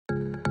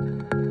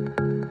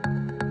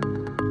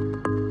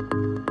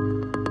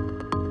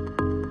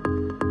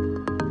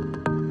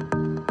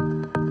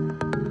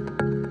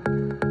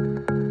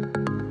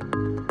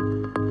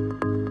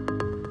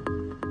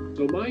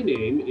my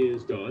name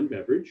is Don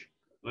Beveridge.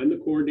 I'm the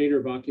Coordinator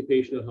of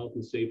Occupational Health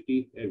and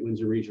Safety at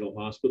Windsor Regional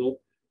Hospital,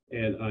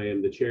 and I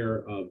am the Chair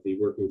of the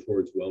Working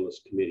Towards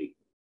Wellness Committee.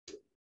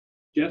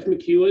 Jeff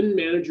McEwen,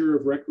 Manager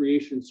of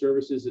Recreation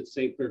Services at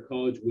St. Clair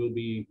College, will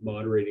be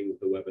moderating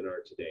the webinar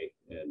today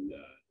and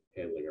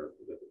handling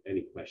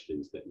any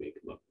questions that may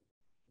come up.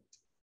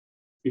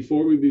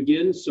 Before we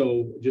begin,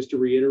 so just to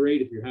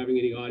reiterate, if you're having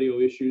any audio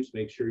issues,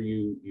 make sure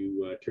you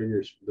turn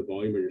the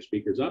volume of your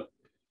speakers up.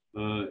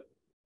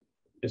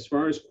 As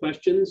far as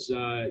questions,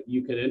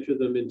 you can enter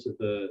them into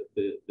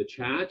the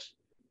chat,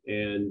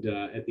 and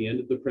at the end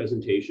of the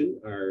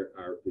presentation,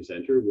 our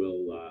presenter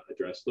will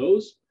address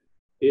those.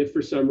 If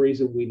for some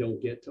reason we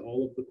don't get to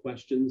all of the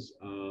questions,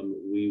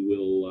 we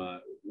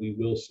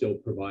will still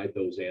provide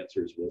those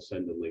answers. We'll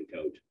send a link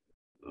out.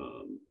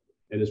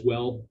 And as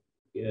well,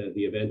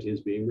 the event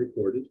is being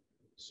recorded,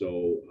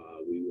 so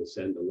we will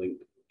send a link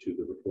to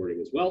the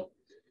recording as well,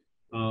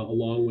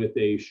 along with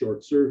a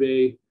short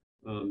survey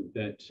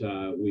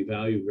that we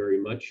value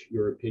very much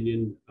your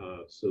opinion,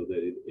 so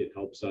that it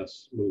helps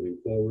us moving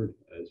forward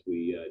as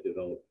we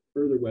develop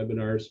further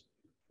webinars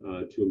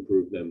to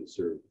improve them and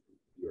serve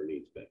your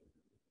needs better.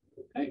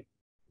 Okay.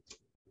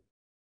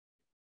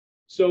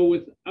 So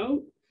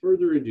without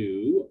further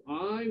ado,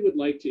 I would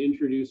like to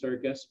introduce our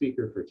guest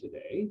speaker for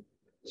today,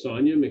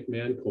 Sonia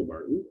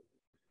McMahon-Comartin,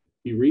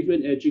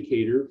 Bereavement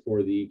Educator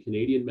for the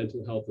Canadian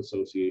Mental Health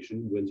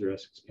Association,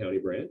 Windsor-Essex County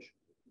Branch.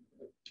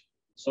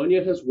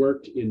 Sonia has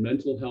worked in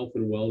mental health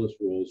and wellness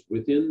roles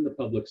within the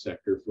public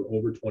sector for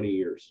over 20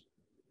 years,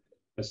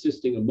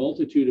 assisting a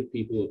multitude of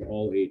people of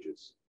all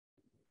ages.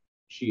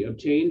 She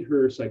obtained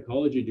her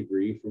psychology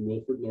degree from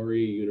Wilfrid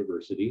Laurier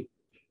University,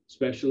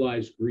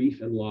 specialized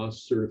grief and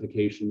loss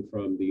certification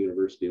from the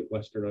University of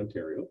Western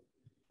Ontario,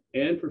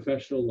 and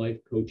professional life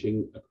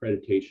coaching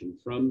accreditation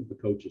from the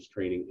Coaches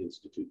Training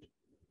Institute.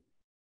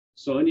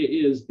 Sonia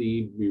is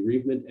the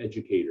Bereavement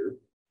Educator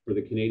for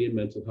the Canadian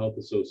Mental Health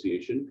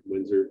Association,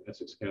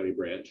 Windsor-Essex County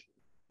Branch,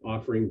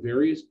 offering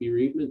various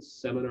bereavement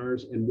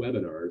seminars and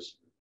webinars,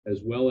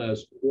 as well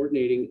as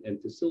coordinating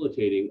and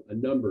facilitating a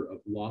number of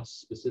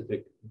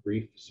loss-specific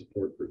grief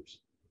support groups.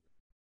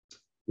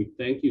 We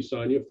thank you,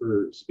 Sonia,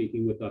 for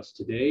speaking with us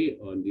today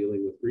on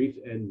dealing with grief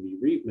and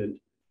bereavement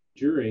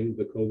during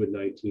the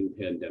COVID-19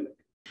 pandemic.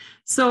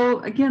 So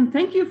again,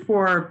 thank you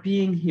for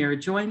being here,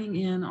 joining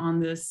in on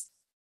this,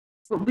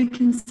 what we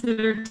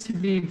consider to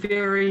be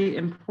very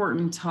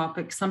important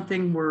topic,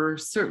 something we're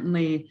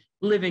certainly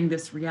living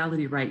this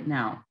reality right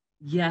now.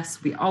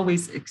 Yes, we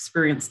always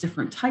experience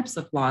different types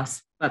of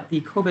loss, but the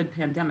COVID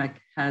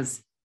pandemic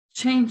has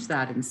changed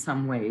that in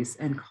some ways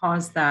and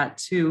caused that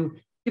to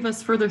give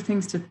us further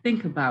things to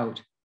think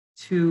about,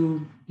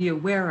 to be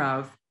aware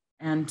of,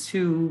 and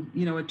to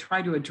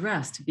try to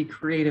address, to be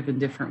creative in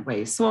different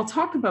ways. So I'll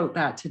talk about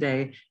that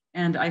today,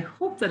 and I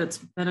hope that it's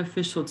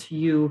beneficial to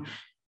you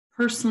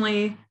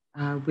personally,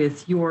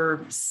 with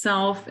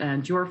yourself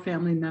and your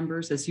family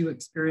members as you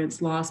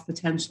experience loss,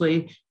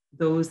 potentially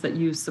those that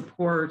you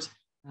support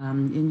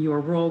in your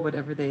role,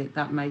 whatever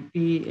that might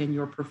be in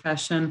your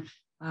profession,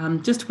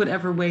 just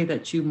whatever way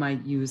that you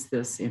might use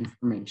this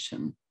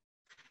information.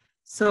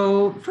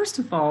 So first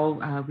of all,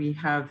 we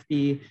have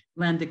the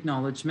land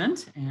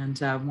acknowledgement, and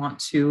want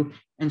to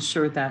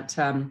ensure that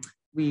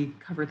we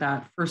cover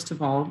that first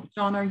of all.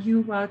 John, are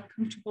you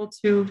comfortable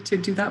to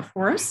do that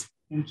for us?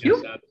 Thank you.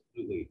 Yes,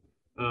 absolutely.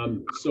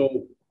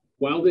 So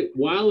while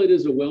it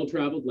is a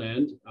well-traveled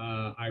land,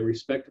 I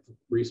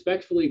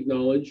respectfully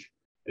acknowledge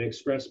and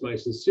express my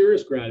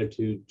sincerest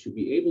gratitude to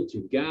be able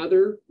to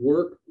gather,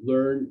 work,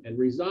 learn, and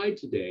reside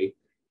today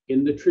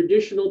in the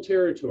traditional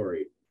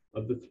territory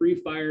of the Three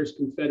Fires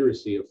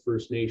Confederacy of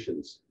First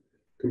Nations,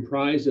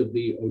 comprised of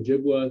the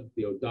Ojibwa,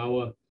 the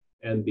Odawa,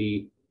 and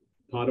the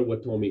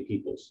Potawatomi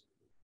peoples.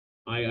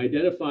 I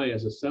identify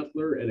as a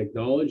settler and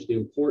acknowledge the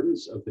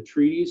importance of the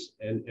treaties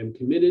and am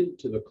committed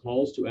to the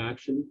calls to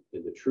action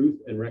in the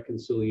Truth and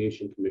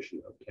Reconciliation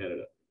Commission of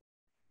Canada.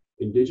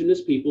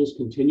 Indigenous peoples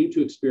continue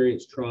to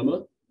experience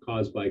trauma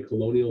caused by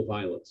colonial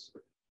violence.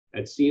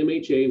 At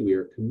CMHA, we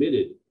are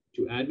committed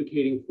to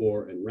advocating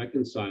for and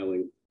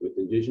reconciling with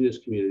Indigenous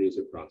communities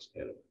across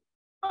Canada.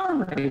 All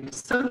right,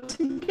 so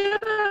to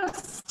get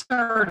us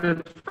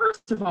started,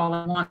 first of all,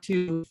 I want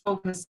to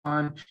focus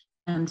on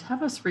and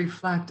have us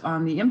reflect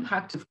on the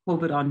impact of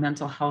COVID on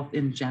mental health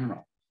in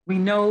general. We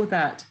know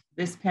that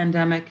this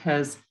pandemic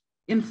has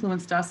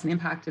influenced us and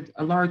impacted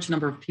a large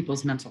number of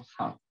people's mental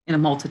health in a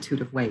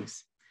multitude of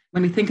ways.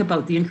 When we think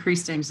about the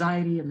increased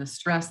anxiety and the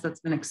stress that's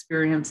been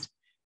experienced,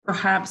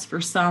 perhaps for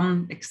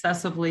some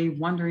excessively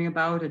wondering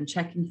about and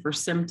checking for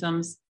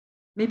symptoms,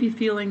 maybe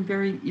feeling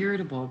very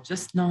irritable,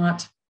 just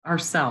not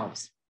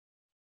ourselves,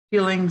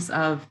 feelings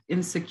of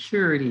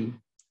insecurity,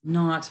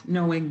 not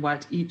knowing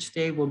what each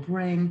day will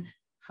bring,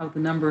 how the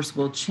numbers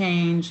will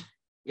change,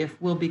 if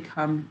we'll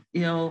become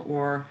ill,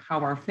 or how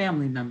our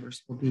family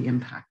members will be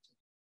impacted.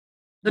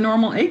 The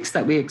normal aches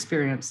that we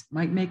experience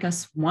might make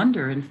us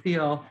wonder and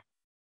feel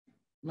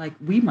like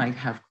we might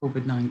have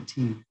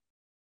COVID-19.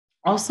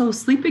 Also,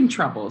 sleeping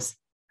troubles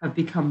have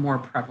become more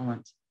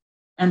prevalent.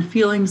 and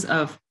feelings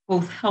of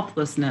both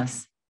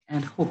helplessness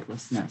and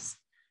hopelessness.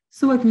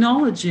 So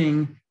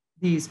acknowledging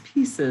these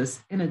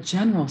pieces in a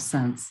general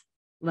sense,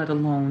 let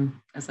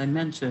alone, as I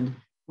mentioned,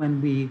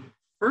 when we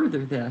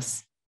further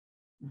this,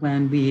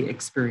 when we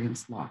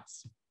experience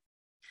loss.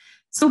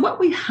 So what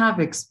we have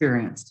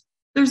experienced,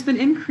 there's been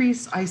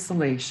increased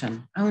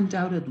isolation,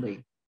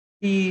 undoubtedly.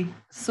 The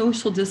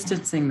social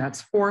distancing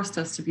that's forced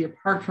us to be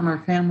apart from our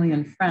family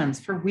and friends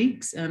for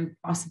weeks and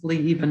possibly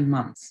even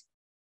months.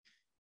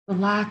 The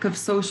lack of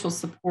social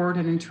support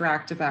and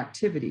interactive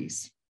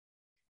activities.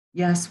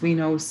 Yes, we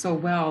know so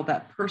well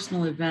that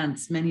personal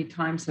events many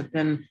times have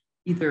been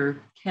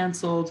either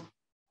canceled,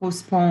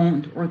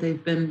 postponed, or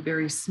they've been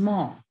very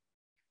small.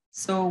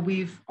 So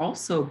we've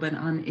also been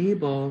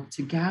unable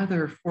to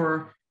gather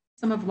for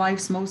some of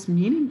life's most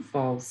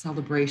meaningful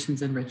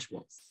celebrations and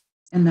rituals.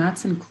 And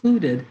that's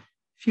included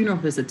funeral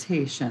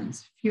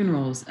visitations,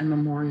 funerals, and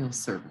memorial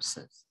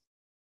services.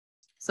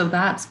 So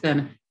that's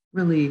been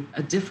really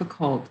a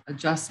difficult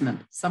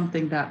adjustment,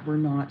 something that we're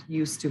not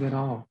used to at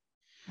all.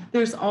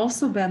 There's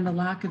also been the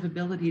lack of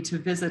ability to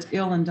visit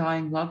ill and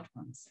dying loved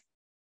ones.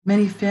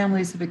 Many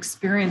families have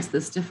experienced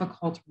this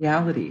difficult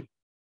reality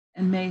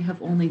and may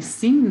have only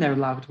seen their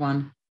loved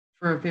one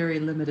for a very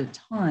limited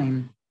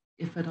time,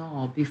 if at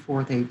all,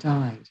 before they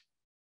died.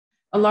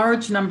 A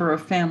large number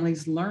of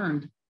families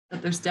learned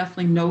that there's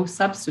definitely no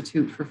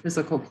substitute for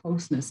physical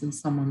closeness in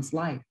someone's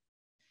life.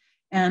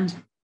 And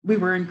we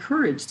were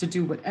encouraged to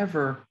do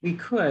whatever we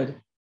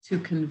could to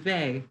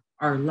convey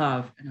our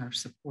love and our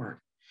support.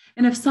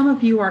 And if some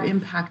of you are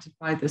impacted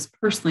by this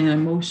personally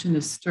and emotion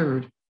is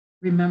stirred,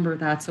 remember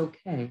that's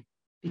okay,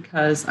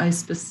 because I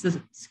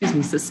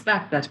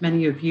suspect that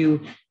many of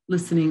you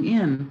listening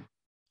in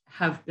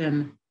have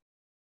been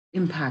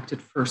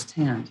impacted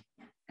firsthand.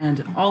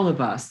 And all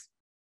of us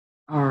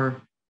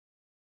are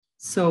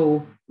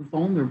so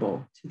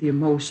vulnerable to the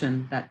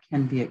emotion that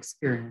can be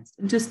experienced.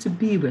 And just to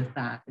be with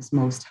that is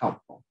most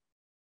helpful.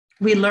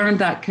 We learned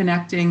that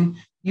connecting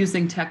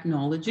using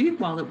technology,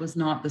 while it was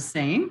not the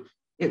same,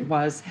 it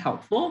was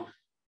helpful.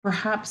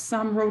 Perhaps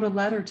some wrote a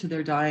letter to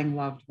their dying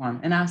loved one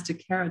and asked a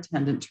care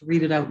attendant to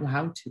read it out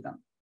loud to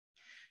them.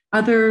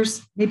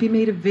 Others maybe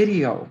made a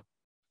video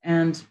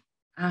and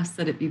asked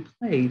that it be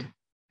played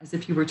as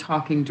if you were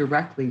talking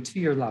directly to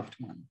your loved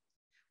one.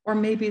 Or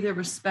maybe there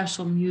was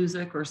special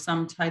music or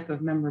some type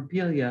of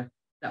memorabilia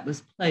that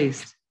was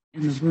placed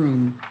in the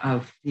room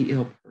of the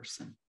ill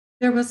person.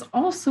 There was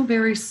also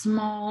very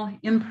small,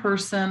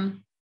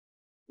 in-person,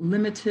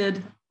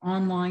 limited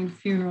online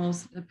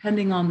funerals,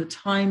 depending on the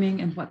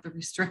timing and what the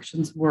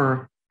restrictions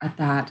were at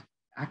that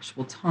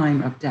actual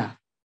time of death.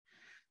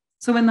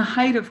 So in the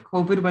height of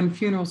COVID, when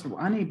funerals were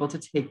unable to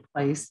take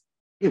place,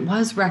 it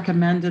was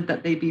recommended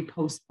that they be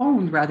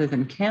postponed rather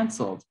than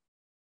canceled.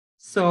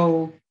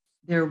 So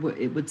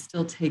it would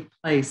still take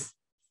place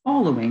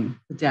following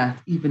the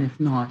death, even if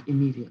not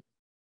immediately.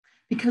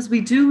 Because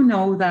we do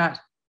know that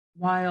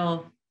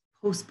while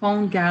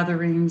postponed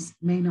gatherings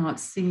may not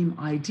seem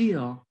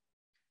ideal,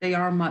 they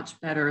are much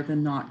better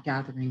than not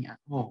gathering at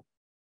all.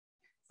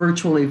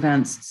 Virtual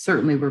events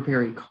certainly were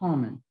very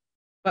common,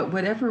 but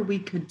whatever we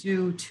could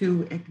do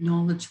to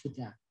acknowledge the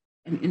death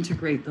and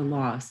integrate the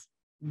loss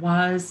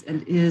was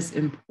and is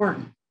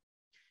important.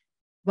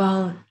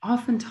 Well,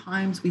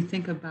 oftentimes we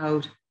think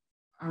about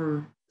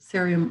our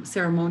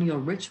ceremonial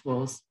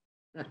rituals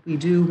that we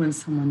do when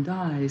someone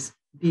dies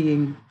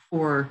being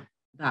for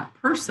that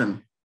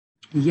person.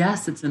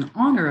 Yes, it's in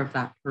honor of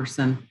that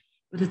person,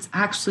 but it's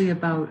actually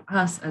about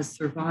us as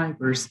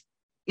survivors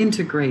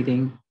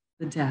integrating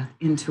the death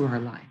into our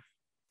life.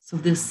 So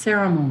this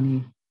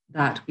ceremony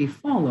that we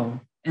follow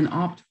and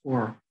opt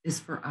for is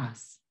for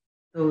us,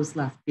 those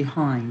left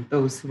behind,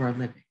 those who are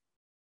living.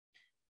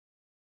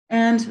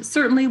 And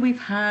certainly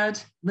we've had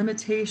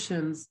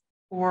limitations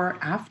for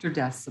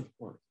after-death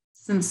support.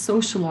 Since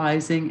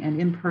socializing and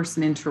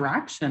in-person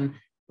interaction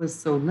was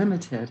so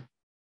limited,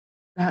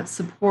 that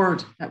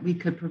support that we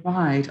could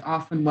provide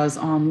often was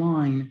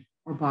online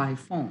or by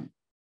phone.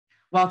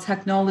 While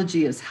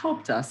technology has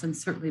helped us and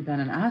certainly been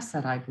an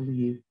asset, I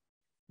believe,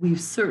 we've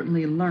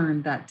certainly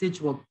learned that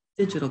digital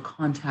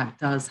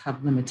contact does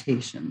have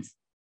limitations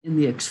in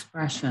the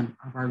expression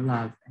of our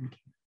love and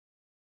care.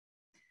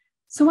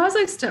 So as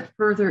I step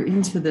further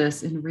into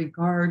this in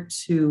regard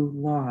to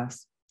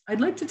loss, I'd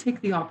like to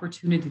take the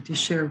opportunity to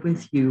share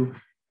with you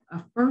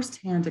a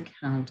firsthand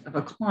account of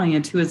a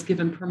client who has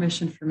given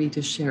permission for me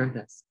to share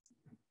this.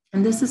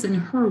 And this is in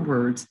her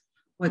words,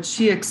 what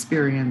she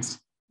experienced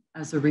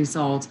as a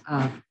result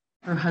of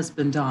her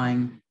husband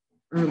dying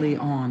early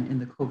on in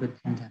the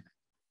COVID pandemic.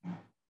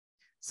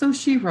 So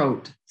she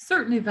wrote,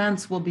 "Certain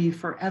events will be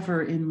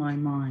forever in my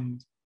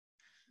mind.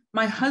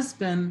 My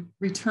husband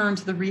returned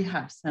to the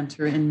rehab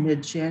center in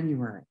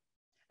mid-January,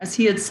 as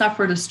he had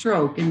suffered a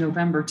stroke in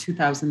November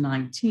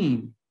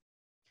 2019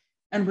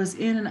 and was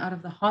in and out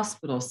of the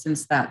hospital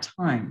since that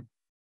time.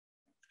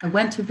 I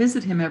went to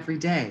visit him every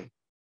day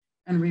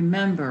and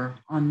remember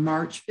on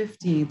March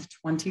 15th,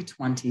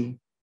 2020,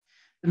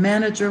 the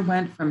manager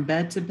went from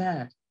bed to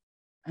bed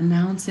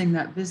announcing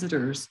that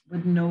visitors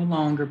would no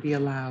longer be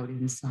allowed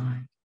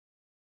inside.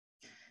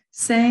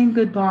 Saying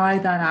goodbye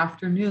that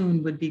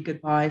afternoon would be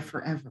goodbye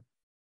forever.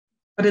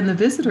 But in the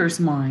visitors'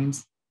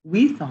 minds,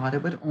 we thought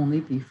it would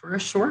only be for a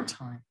short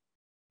time.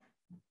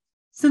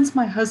 Since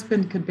my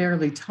husband could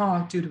barely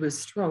talk due to his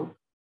stroke,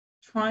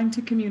 trying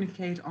to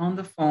communicate on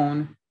the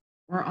phone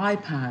or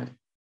iPad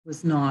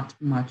was not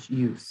much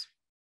use.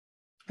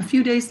 A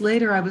few days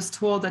later, I was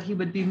told that he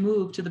would be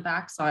moved to the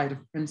backside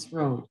of Prince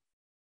Road.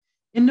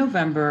 In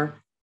November,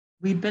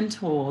 we'd been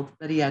told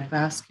that he had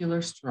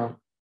vascular stroke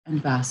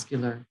and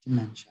vascular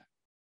dementia.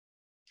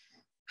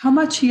 How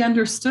much he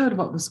understood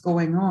what was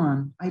going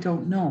on, I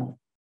don't know.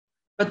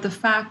 But the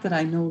fact that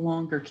I no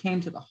longer came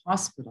to the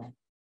hospital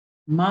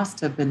must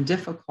have been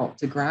difficult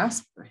to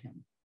grasp for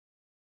him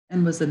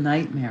and was a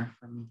nightmare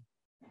for me.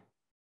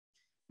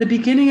 The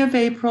beginning of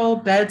April,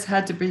 beds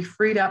had to be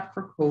freed up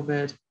for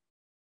COVID.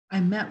 I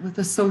met with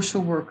a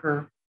social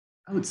worker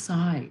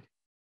outside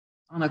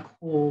on a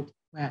cold,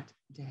 wet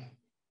day.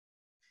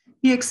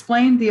 He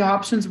explained the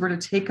options were to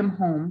take him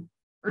home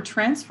or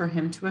transfer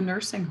him to a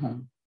nursing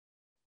home.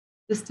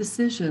 This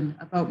decision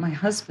about my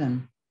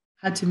husband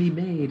had to be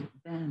made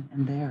then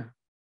and there.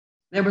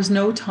 There was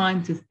no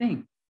time to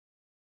think,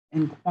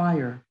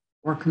 inquire,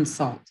 or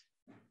consult.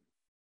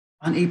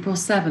 On April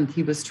 7th,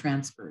 he was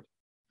transferred.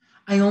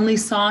 I only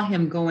saw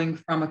him going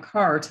from a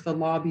car to the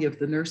lobby of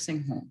the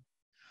nursing home.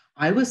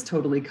 I was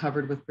totally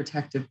covered with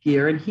protective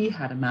gear and he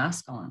had a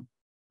mask on.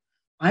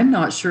 I'm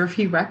not sure if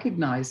he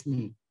recognized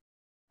me,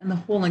 and the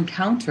whole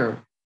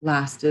encounter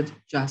lasted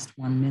just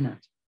 1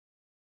 minute.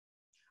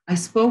 I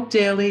spoke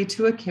daily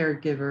to a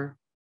caregiver,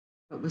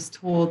 but was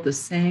told the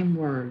same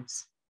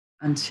words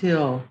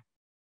until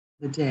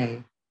the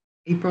day,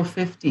 April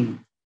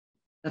 15th,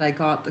 that I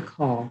got the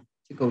call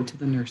to go to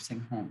the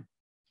nursing home.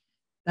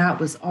 That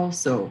was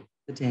also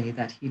the day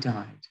that he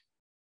died.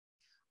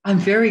 I'm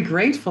very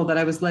grateful that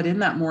I was let in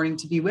that morning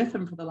to be with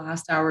him for the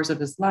last hours of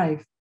his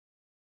life,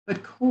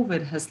 but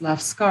COVID has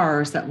left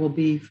scars that will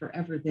be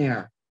forever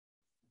there,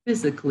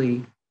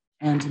 physically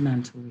and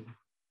mentally.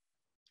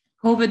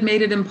 COVID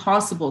made it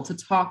impossible to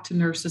talk to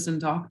nurses and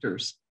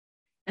doctors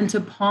and to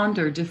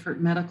ponder different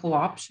medical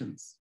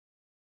options.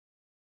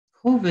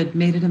 COVID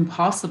made it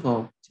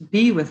impossible to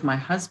be with my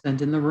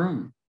husband in the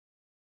room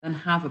and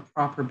have a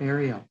proper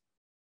burial.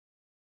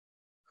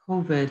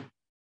 COVID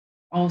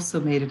also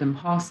made it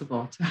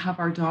impossible to have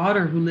our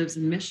daughter who lives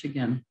in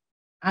Michigan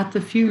at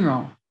the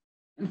funeral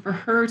and for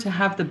her to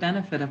have the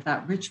benefit of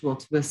that ritual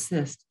to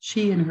assist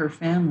she and her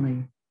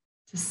family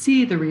to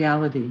see the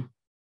reality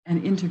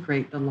and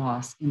integrate the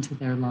loss into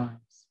their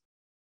lives.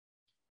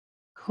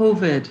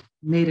 COVID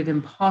made it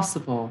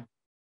impossible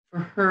for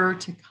her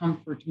to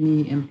comfort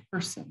me in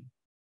person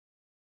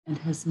and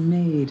has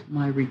made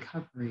my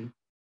recovery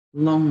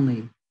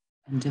lonely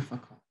and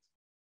difficult.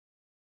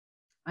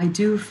 I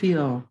do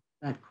feel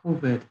that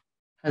COVID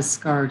has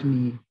scarred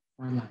me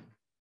for life.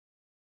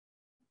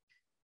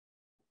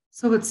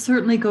 So it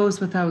certainly goes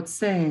without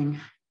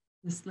saying,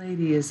 this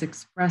lady is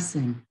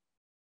expressing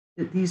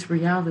that these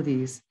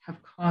realities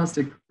have caused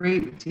a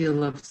great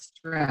deal of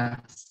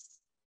stress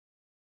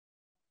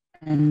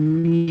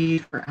and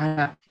need for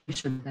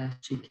adaptation that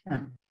she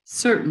can.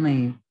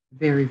 Certainly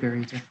very,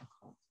 very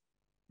difficult.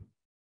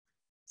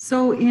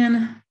 So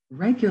in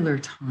regular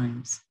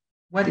times,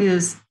 what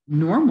is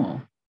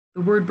normal?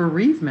 The word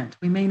bereavement,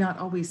 we may not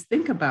always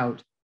think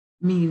about,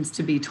 means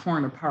to be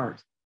torn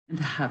apart and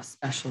to have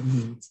special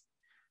needs.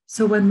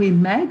 So when we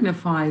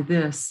magnify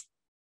this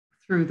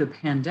through the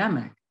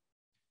pandemic,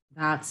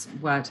 that's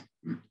what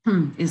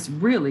is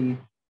really,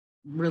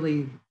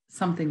 really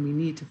something we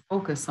need to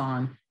focus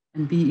on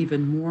and be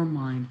even more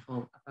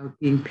mindful about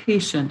being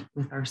patient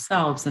with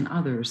ourselves and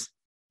others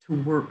to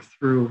work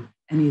through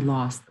any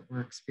loss that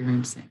we're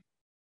experiencing.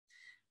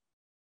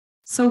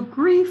 So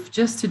grief,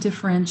 just to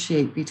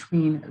differentiate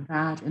between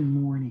that and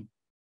mourning.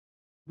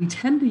 We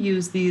tend to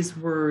use these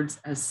words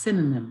as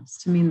synonyms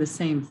to mean the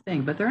same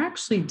thing, but they're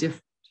actually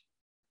different.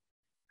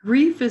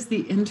 Grief is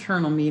the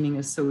internal meaning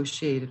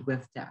associated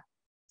with death.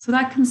 So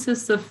that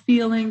consists of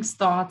feelings,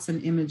 thoughts,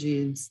 and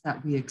images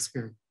that we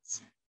experience.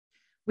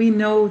 We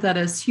know that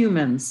as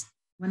humans,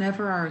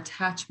 whenever our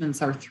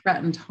attachments are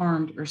threatened,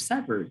 harmed, or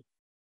severed,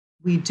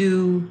 we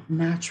do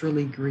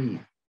naturally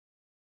grieve.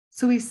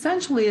 So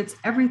essentially, it's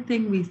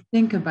everything we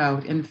think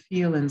about and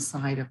feel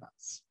inside of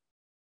us.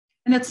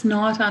 And it's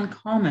not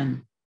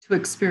uncommon to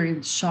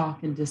experience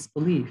shock and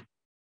disbelief,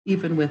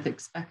 even with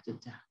expected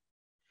death.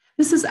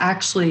 This is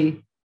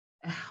actually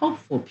a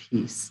helpful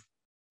piece.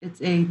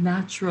 It's a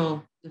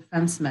natural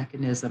defense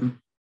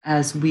mechanism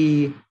as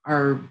we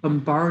are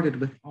bombarded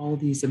with all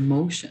these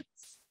emotions.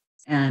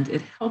 And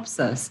it helps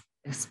us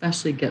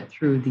especially get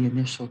through the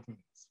initial days.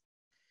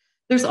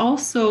 There's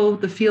also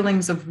the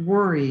feelings of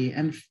worry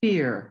and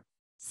fear,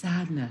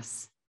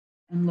 sadness,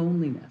 and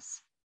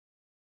loneliness.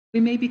 We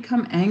may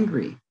become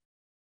angry,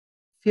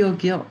 feel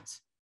guilt,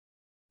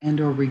 and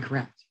or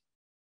regret.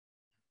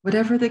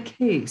 Whatever the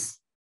case,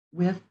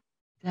 with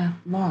death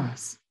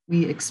loss,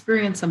 we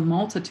experience a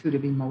multitude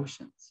of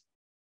emotions.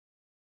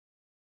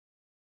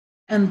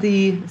 And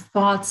the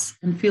thoughts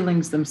and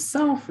feelings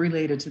themselves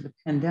related to the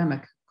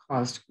pandemic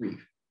caused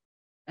grief.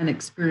 And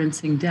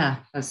experiencing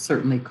death has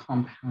certainly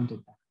compounded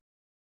that.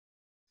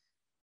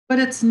 But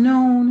it's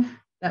known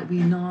that we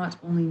not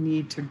only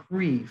need to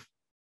grieve,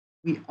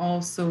 we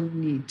also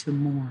need to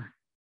mourn.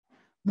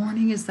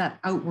 Mourning is that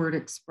outward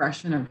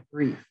expression of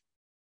grief.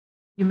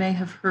 You may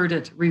have heard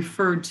it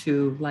referred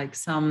to, like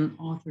some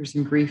authors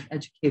and grief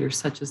educators,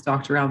 such as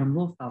Dr. Alan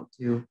Wolfelt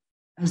do,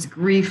 as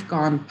grief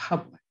gone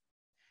public.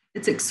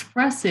 It's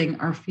expressing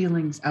our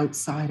feelings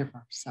outside of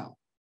ourselves.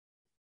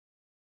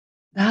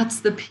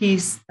 That's the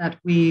piece that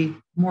we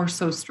more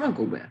so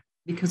struggle with,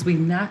 because we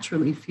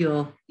naturally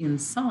feel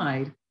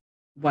inside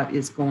what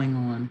is going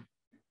on,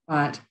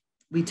 but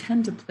we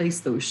tend to place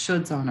those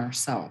shoulds on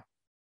ourselves,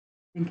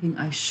 thinking,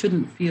 I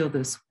shouldn't feel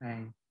this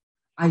way.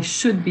 I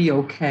should be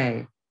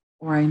okay.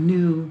 Or I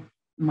knew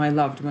my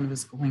loved one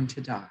was going to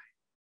die.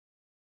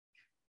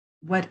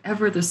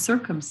 Whatever the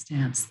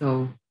circumstance,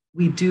 though,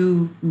 we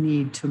do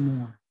need to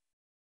mourn.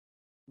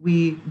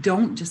 We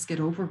don't just get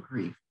over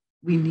grief.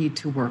 We need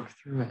to work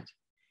through it.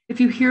 If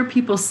you hear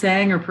people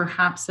saying, or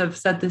perhaps have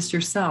said this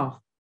yourself,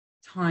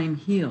 time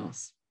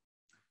heals.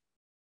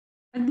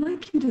 I'd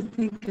like you to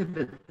think of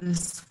it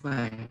this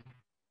way.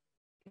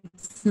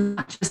 It's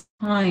not just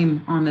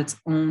time on its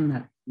own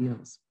that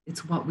heals.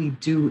 It's what we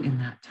do in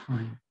that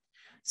time.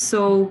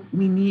 So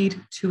we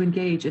need to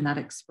engage in that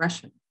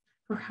expression,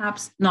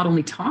 perhaps not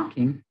only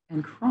talking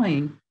and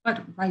crying,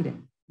 but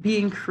writing,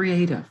 being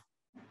creative.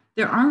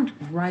 There aren't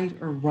right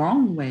or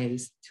wrong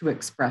ways to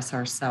express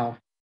ourselves,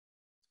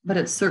 but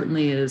it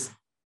certainly is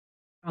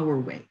our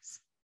ways.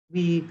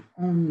 We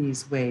own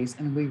these ways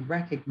and we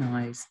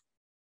recognize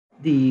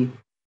the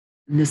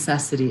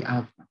necessity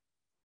of them.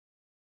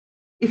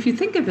 If you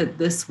think of it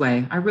this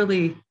way, I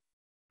really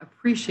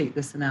appreciate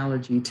this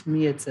analogy. To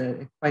me, it's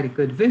quite a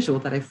good visual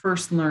that I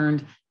first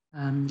learned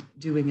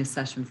doing a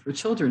session for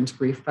children's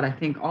grief, but I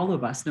think all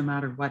of us, no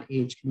matter what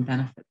age, can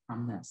benefit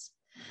from this.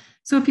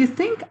 So if you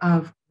think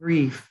of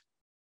grief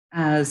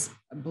as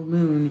a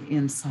balloon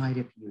inside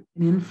of you,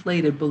 an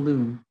inflated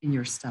balloon in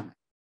your stomach,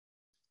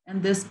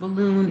 and this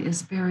balloon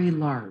is very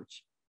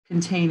large,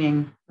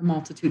 containing the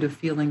multitude of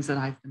feelings that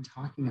I've been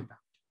talking about.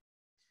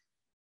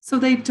 So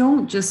they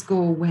don't just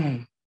go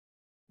away.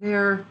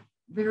 They're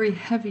very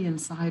heavy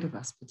inside of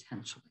us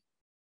potentially.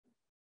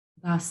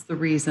 That's the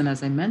reason,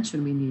 as I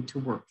mentioned, we need to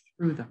work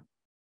through them.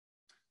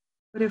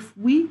 But if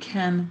we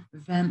can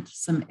vent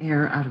some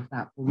air out of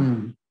that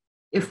balloon,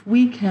 if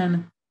we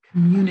can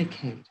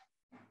communicate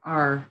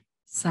our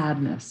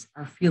sadness,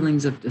 our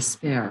feelings of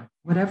despair,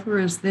 whatever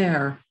is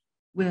there,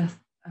 with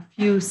a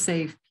few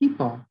safe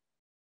people,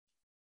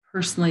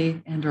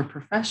 personally and or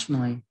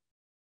professionally,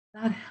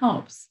 that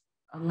helps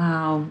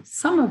allow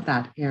some of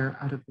that air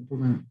out of the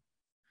balloon.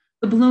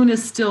 The balloon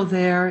is still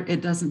there.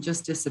 It doesn't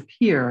just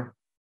disappear,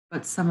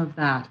 but some of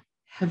that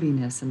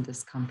heaviness and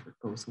discomfort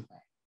goes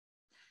away.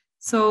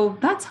 So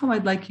that's how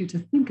I'd like you to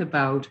think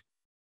about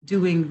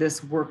doing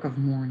this work of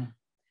mourning.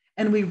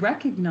 And we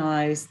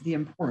recognize the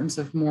importance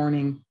of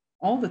mourning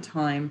all the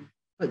time,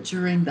 but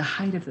during the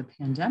height of the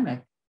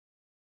pandemic,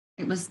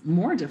 it was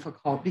more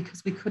difficult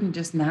because we couldn't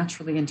just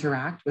naturally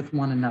interact with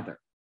one another.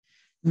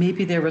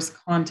 Maybe there was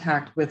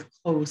contact with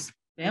close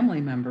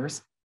family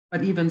members,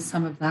 but even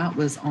some of that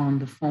was on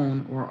the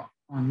phone or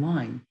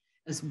online,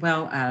 as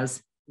well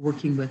as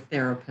working with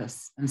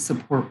therapists and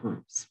support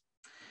groups.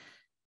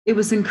 It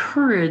was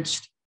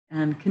encouraged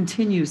and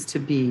continues to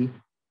be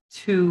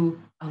to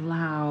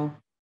allow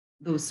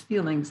those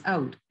feelings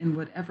out in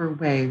whatever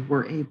way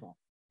we're able.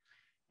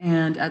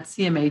 And at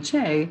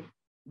CMHA,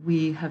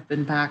 we have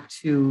been back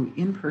to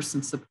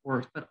in-person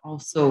support, but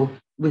also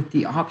with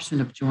the option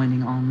of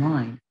joining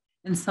online.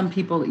 And some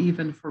people,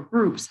 even for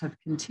groups, have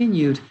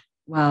continued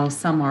while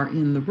some are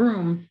in the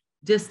room,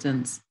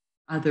 distance,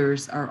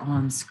 others are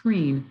on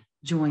screen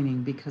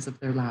joining because of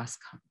their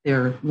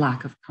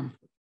lack of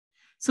comfort.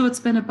 So it's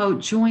been about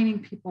joining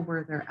people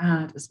where they're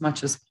at as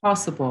much as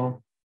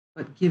possible,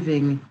 but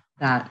giving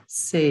that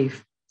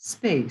safe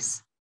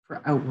space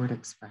for outward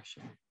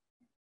expression.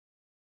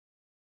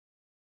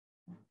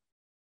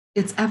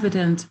 It's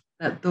evident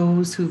that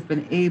those who've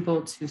been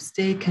able to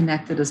stay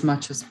connected as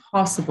much as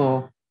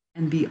possible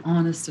and be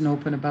honest and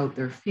open about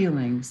their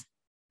feelings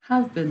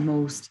have been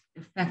most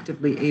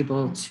effectively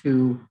able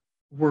to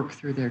work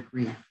through their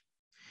grief.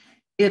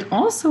 It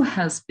also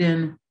has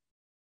been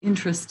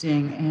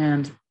interesting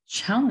and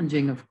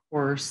challenging, of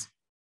course,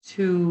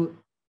 to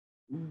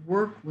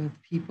work with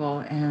people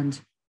and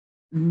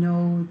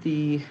know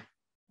the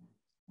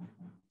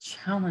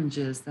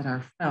challenges that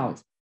are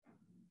felt,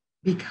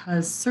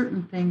 because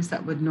certain things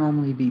that would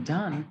normally be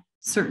done,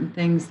 certain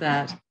things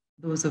that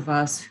those of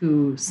us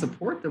who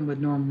support them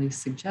would normally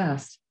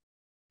suggest,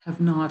 have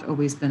not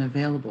always been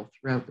available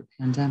throughout the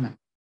pandemic.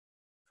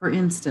 For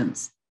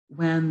instance,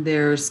 when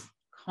there's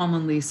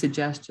commonly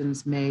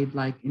suggestions made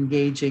like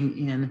engaging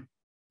in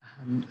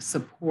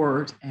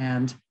support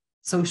and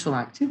social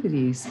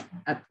activities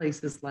at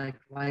places like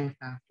Life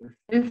After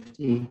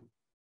 50,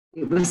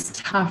 it was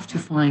tough to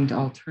find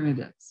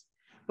alternatives.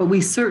 But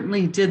we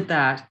certainly did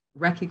that,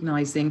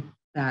 recognizing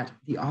that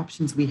the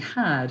options we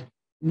had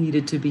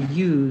needed to be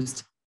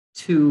used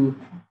to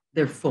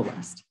their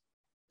fullest.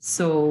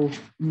 So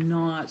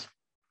not,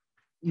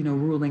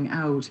 ruling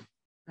out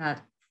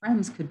that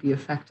friends could be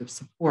effective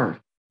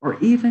support, or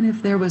even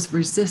if there was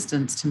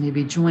resistance to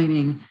maybe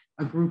joining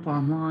a group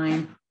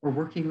online or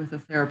working with a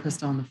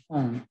therapist on the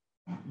phone,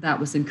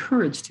 that was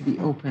encouraged to be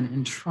open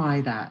and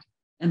try that.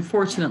 And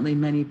fortunately,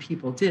 many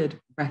people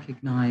did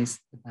recognize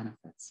the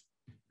benefits.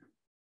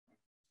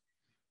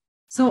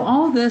 So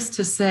all this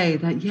to say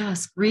that,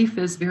 yes, grief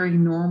is very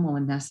normal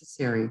and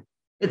necessary.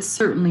 It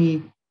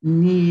certainly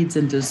needs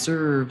and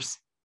deserves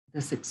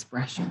this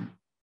expression.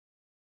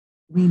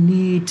 We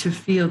need to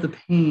feel the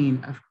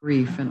pain of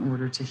grief in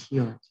order to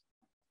heal it.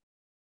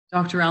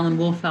 Dr. Alan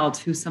Wolfelt,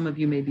 who some of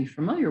you may be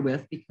familiar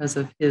with because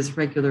of his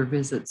regular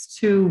visits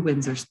to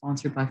Windsor,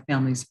 sponsored by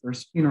Families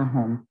First Funeral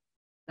Home,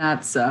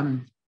 that's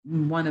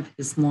one of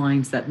his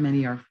lines that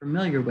many are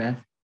familiar with.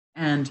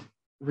 And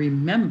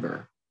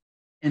remember,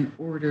 in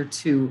order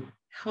to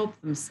help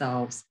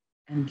themselves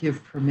and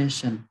give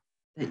permission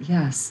that,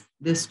 yes,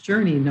 this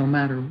journey, no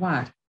matter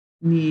what,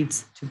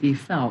 needs to be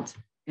felt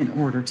in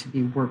order to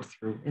be worked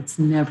through. It's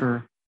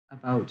never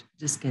about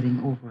just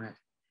getting over it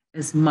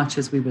as much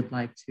as we would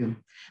like to.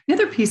 The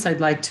other piece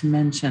I'd like to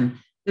mention,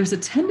 there's a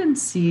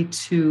tendency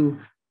to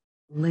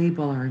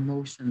label our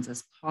emotions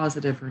as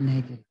positive or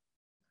negative.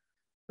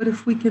 But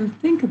if we can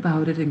think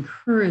about it,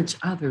 encourage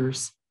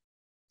others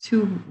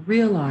to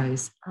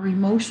realize our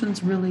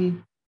emotions really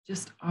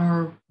just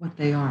are what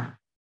they are,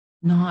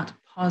 not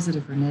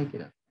positive or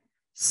negative.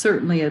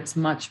 Certainly, it's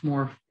much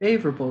more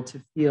favorable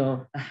to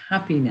feel the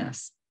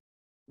happiness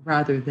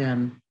rather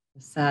than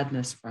the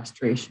sadness,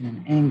 frustration,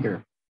 and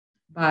anger.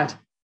 But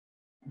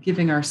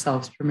giving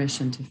ourselves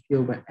permission to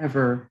feel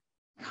whatever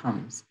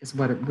comes is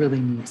what it really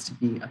needs to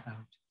be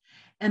about.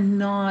 And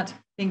not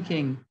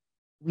thinking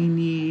we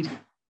need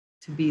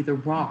to be the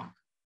rock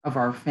of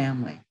our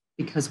family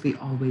because we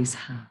always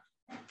have.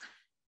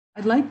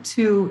 I'd like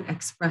to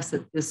express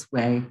it this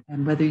way,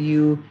 and whether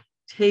you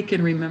take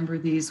and remember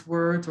these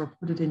words or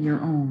put it in your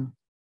own,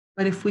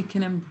 but if we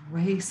can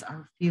embrace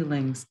our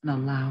feelings and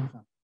allow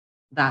them,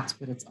 that's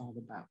what it's all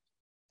about.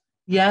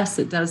 Yes,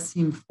 it does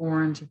seem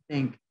foreign to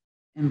think,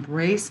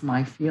 embrace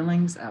my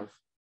feelings of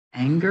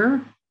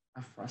anger,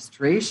 of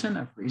frustration,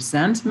 of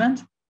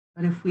resentment,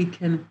 but if we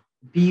can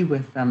be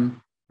with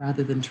them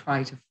rather than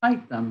try to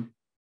fight them,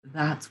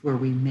 that's where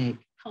we make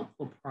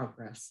helpful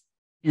progress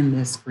in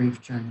this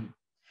grief journey.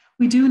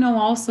 We do know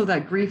also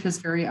that grief is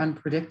very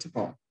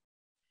unpredictable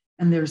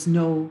and there's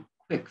no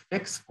quick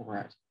fix for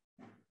it.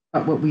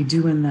 But what we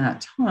do in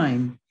that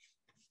time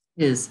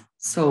is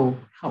so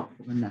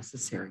helpful and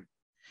necessary.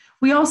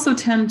 We also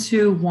tend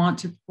to want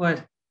to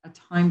put a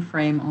time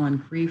frame on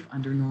grief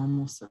under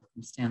normal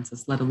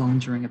circumstances, let alone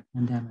during a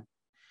pandemic.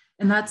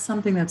 And that's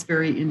something that's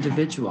very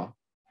individual.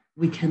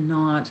 We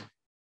cannot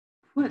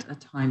put a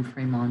time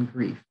frame on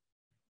grief.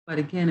 But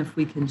again, if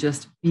we can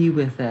just be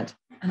with it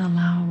and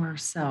allow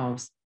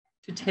ourselves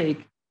to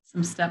take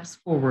some steps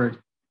forward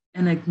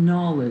and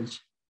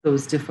acknowledge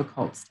those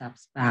difficult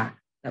steps back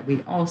that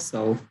we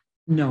also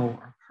know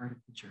are part of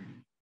the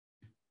journey.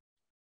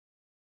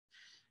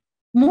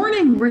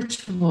 Mourning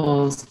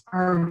rituals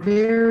are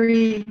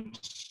very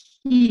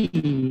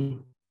key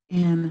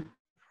in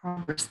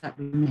progress that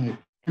we make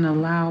in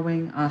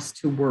allowing us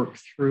to work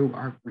through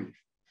our grief.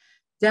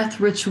 Death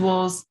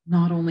rituals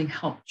not only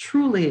help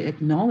truly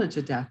acknowledge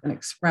a death and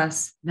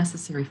express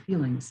necessary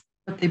feelings,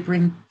 but they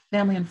bring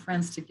family and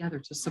friends together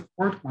to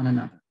support one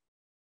another.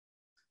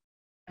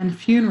 And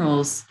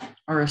funerals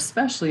are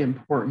especially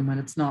important when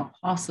it's not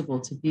possible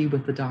to be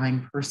with the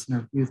dying person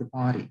or view the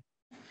body.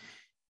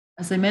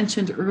 As I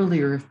mentioned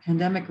earlier, if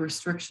pandemic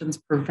restrictions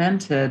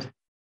prevented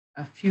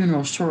a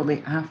funeral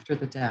shortly after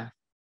the death,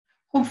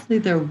 hopefully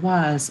there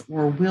was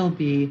or will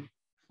be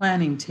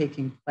planning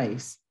taking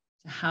place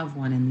to have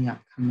one in the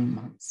upcoming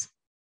months.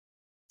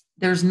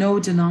 There's no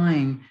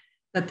denying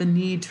that the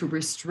need to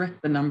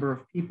restrict the number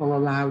of people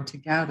allowed to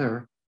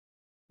gather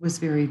was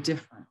very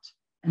different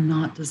and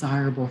not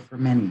desirable for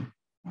many.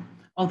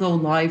 Although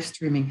live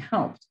streaming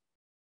helped,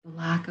 the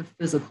lack of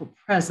physical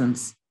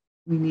presence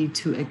we need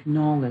to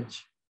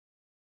acknowledge,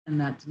 and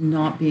that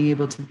not being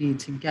able to be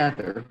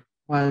together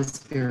was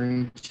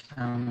very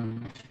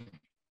challenging.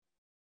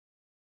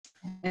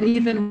 And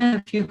even when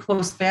a few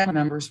close family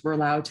members were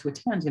allowed to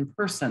attend in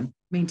person,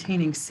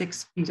 maintaining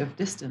 6 feet of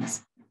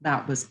distance,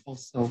 that was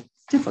also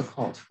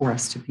difficult for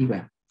us to be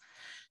with.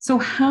 So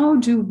how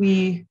do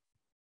we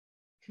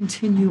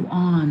continue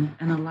on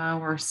and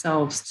allow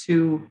ourselves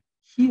to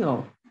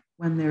heal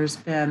when there's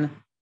been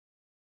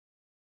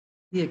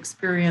the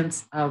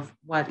experience of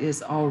what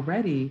is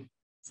already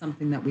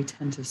something that we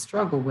tend to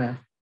struggle with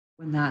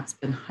when that's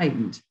been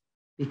heightened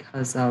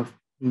because of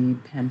the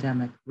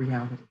pandemic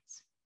realities?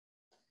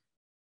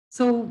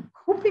 So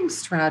coping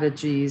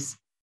strategies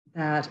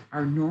that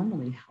are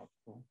normally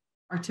helpful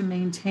are to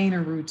maintain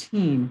a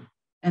routine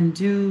and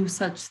do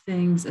such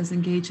things as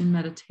engage in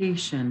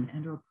meditation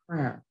and or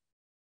prayer,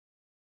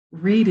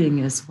 reading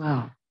as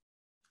well.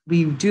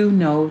 We do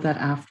know that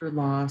after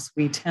loss,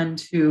 we tend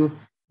to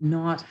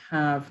not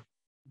have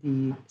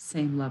the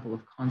same level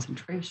of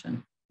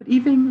concentration, but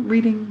even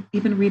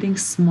reading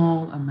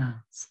small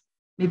amounts,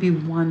 maybe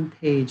one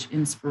page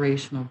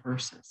inspirational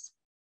verses,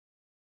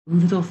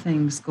 little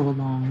things go a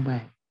long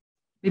way.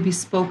 Maybe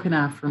spoken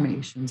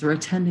affirmations or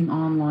attending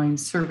online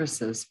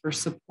services for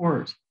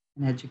support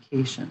and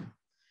education.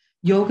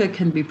 Yoga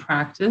can be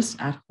practiced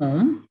at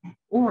home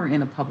or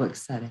in a public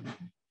setting.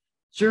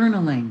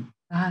 Journaling,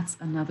 that's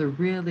another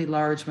really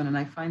large one. And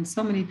I find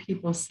so many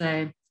people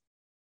say,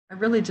 I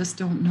really just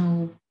don't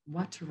know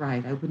what to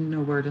write. I wouldn't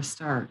know where to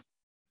start.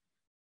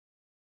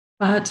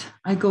 But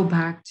I go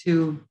back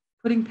to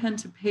putting pen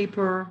to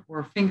paper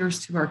or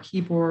fingers to our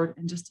keyboard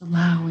and just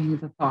allowing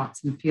the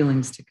thoughts and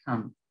feelings to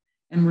come.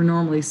 And we're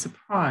normally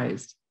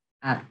surprised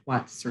at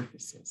what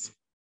surfaces.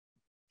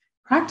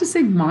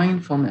 Practicing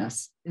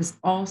mindfulness is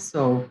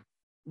also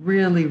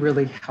really,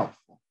 really helpful.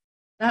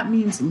 That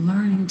means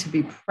learning to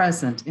be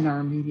present in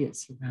our immediate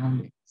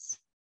surroundings.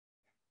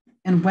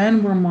 And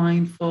when we're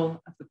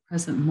mindful of the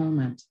present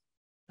moment,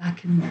 that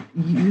can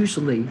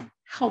usually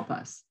help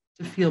us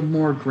to feel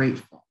more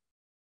grateful.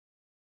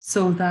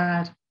 So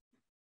that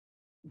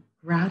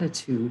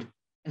gratitude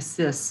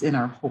assists in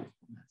our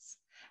hopefulness.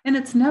 And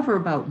it's never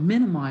about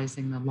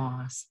minimizing the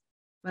loss,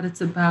 but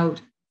it's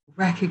about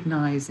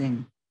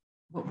recognizing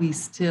what we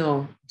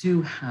still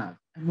do have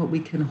and what we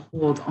can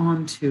hold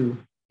on to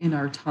in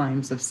our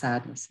times of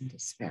sadness and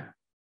despair.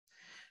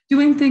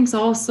 Doing things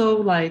also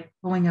like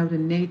going out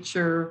in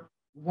nature,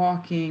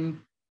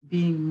 walking,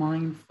 being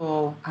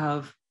mindful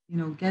of,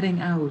 getting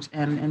out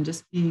and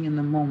just being in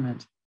the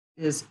moment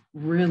is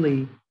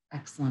really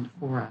excellent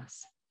for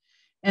us.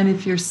 And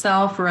if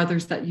yourself or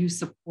others that you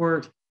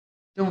support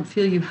don't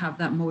feel you have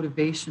that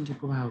motivation to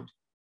go out,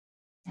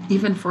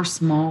 even for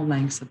small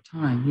lengths of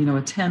time,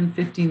 a 10,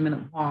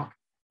 15-minute walk,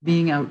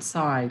 being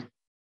outside,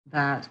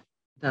 that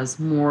does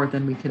more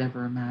than we could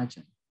ever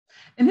imagine.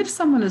 And if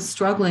someone is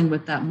struggling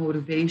with that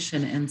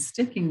motivation and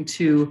sticking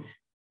to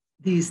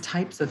these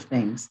types of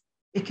things,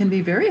 it can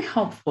be very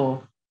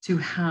helpful to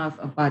have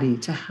a buddy,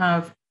 to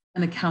have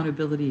an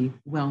accountability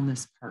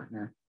wellness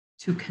partner,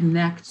 to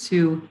connect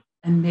to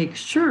and make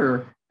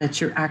sure that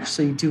you're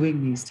actually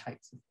doing these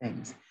types of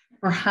things.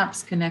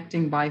 Perhaps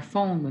connecting by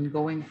phone when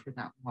going for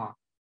that walk,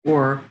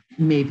 or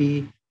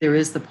maybe there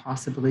is the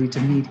possibility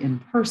to meet in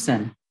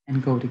person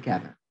and go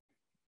together.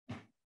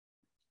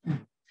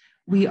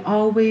 We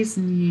always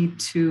need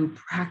to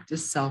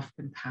practice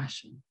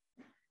self-compassion.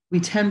 We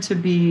tend to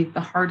be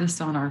the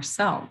hardest on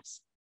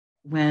ourselves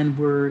when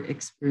we're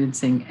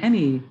experiencing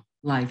any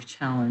life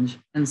challenge,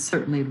 and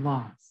certainly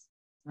loss,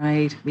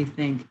 right? We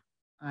think,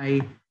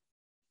 I'm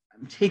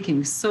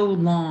taking so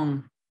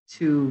long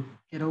to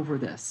get over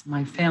this.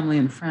 My family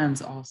and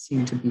friends all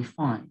seem to be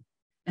fine.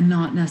 And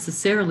not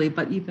necessarily,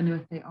 but even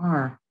if they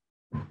are,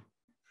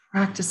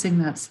 practicing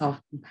that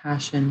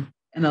self-compassion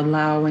and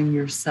allowing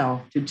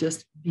yourself to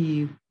just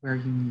be where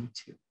you need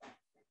to.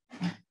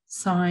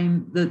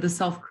 The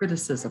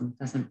self-criticism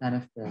doesn't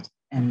benefit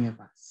any of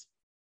us.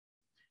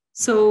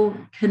 So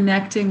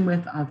connecting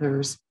with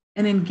others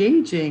and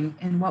engaging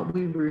in what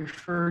we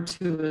refer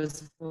to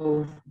as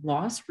both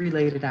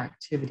loss-related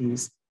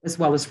activities as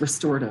well as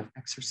restorative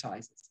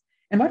exercises.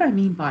 And what I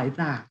mean by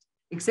that,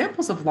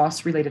 examples of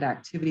loss-related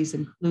activities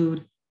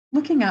include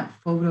looking at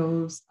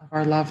photos of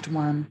our loved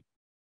one,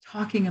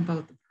 talking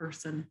about the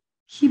person,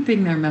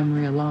 keeping their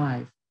memory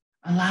alive,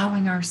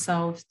 allowing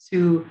ourselves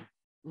to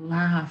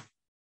laugh,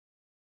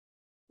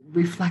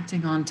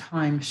 reflecting on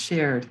time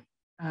shared,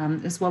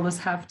 as well as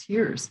have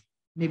tears.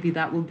 Maybe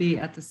that will be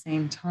at the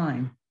same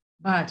time,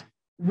 but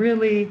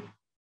really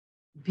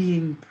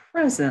being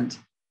present.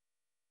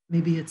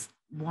 Maybe it's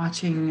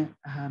watching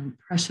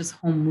precious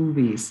home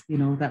movies,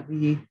 that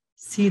we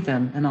see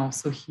them and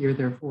also hear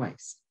their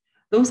voice.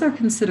 Those are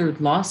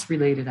considered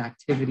loss-related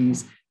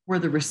activities, where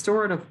the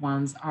restorative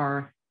ones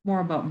are more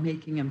about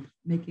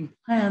making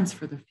plans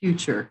for the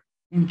future,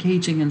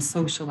 engaging in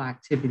social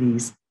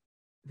activities,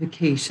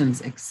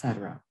 vacations,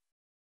 etc.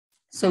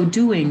 So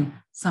doing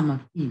some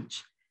of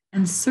each,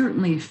 and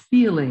certainly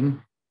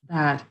feeling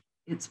that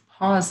it's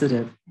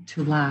positive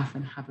to laugh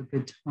and have a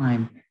good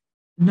time,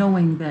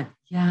 knowing that,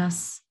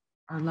 yes,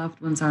 our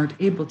loved ones aren't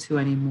able to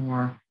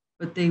anymore,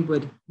 but they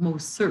would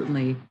most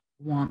certainly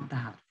want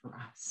that for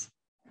us.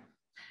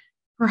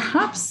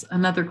 Perhaps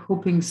another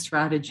coping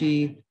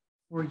strategy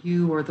for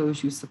you or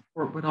those you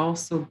support would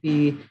also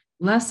be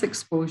less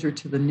exposure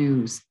to the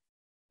news.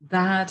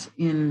 That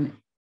in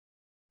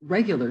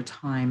regular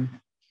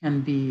time can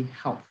be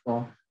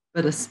helpful,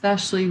 but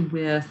especially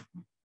with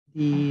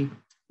the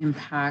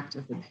impact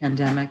of the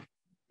pandemic,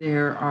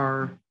 there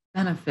are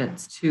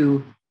benefits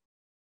to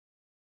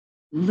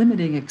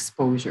limiting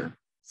exposure.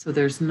 So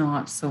there's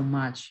not so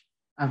much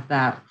of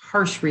that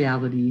harsh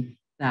reality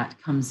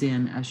that comes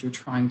in as you're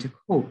trying to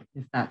cope,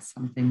 if that's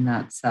something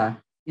that's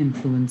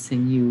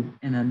influencing you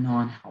in a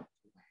non-helpful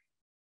way.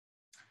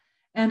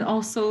 And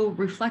also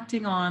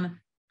reflecting on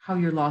how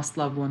your lost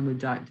loved one would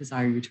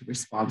desire you to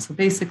respond. So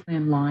basically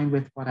in line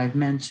with what I've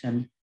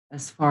mentioned,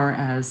 as far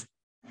as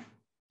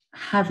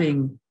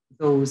having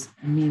those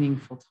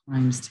meaningful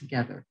times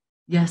together.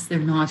 Yes, they're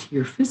not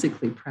here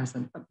physically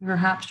present, but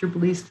perhaps your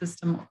belief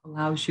system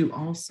allows you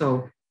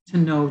also to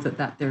know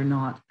that they're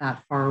not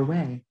that far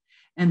away.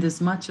 And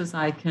as much as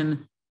I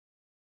can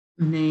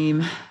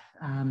name,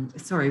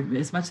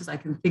 as much as I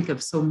can think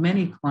of so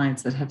many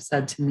clients that have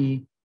said to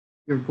me,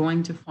 you're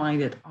going to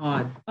find it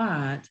odd,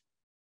 but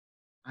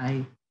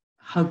I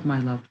hug my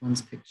loved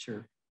one's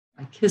picture.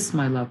 I kiss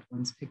my loved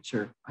one's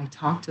picture. I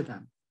talk to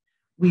them.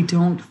 We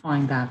don't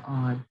find that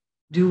odd.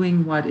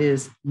 Doing what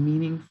is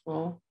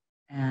meaningful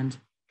and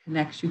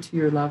connects you to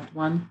your loved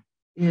one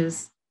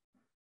is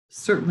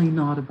certainly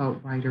not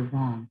about right or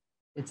wrong.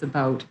 It's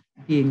about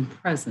being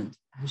present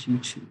as you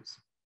choose.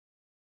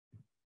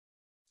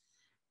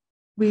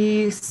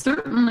 We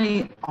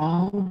certainly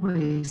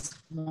always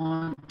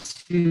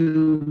want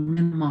to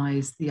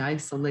minimize the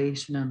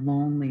isolation and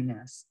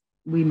loneliness.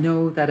 We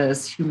know that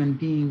as human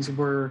beings,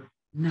 we're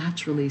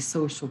naturally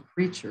social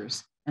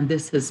creatures, and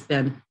this has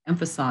been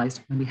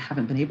emphasized when we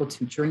haven't been able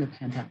to during the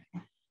pandemic.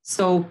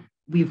 So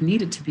we've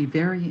needed to be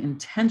very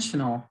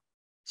intentional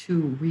to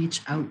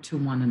reach out to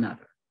one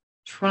another.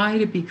 Try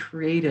to be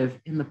creative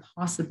in the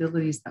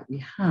possibilities that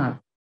we have,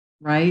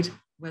 right?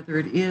 Whether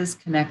it is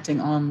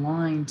connecting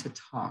online to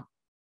talk,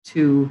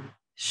 to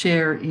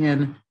share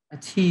in a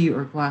tea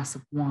or glass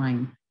of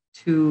wine,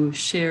 to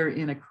share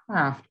in a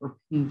craft or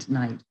paint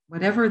night,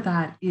 whatever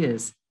that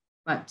is,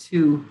 but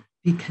to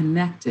be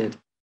connected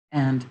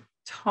and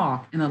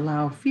talk and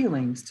allow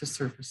feelings to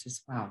surface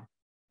as well.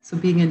 So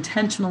being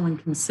intentional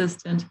and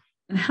consistent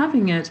and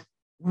having it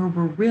where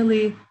we're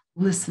really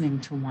listening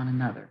to one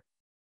another.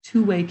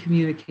 Two-way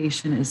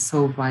communication is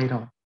so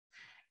vital.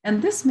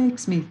 And this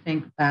makes me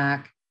think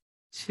back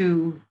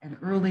to an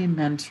early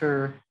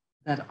mentor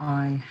that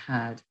I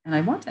had. And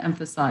I want to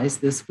emphasize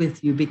this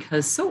with you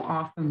because so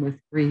often with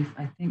grief,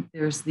 I think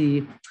there's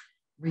the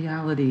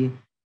reality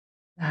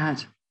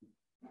that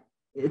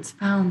it's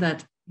found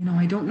that,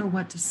 I don't know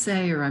what to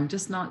say, or I'm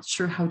just not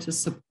sure how to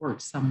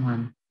support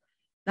someone.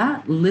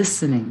 That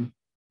listening,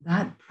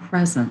 that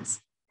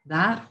presence,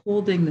 that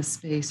holding the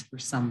space for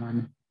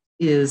someone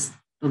is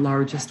the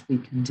largest we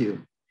can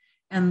do.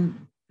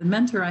 And the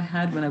mentor I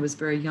had when I was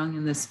very young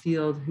in this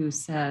field who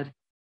said,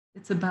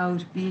 it's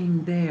about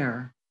being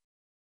there,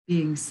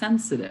 being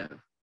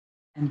sensitive,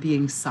 and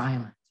being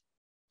silent.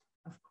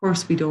 Of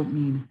course, we don't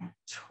mean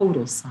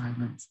total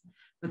silence,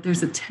 but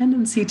there's a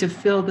tendency to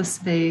fill the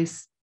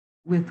space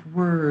with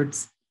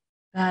words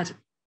that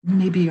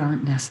maybe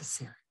aren't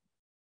necessary.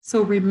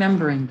 So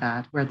remembering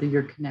that, whether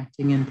you're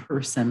connecting in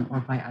person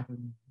or by other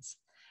means,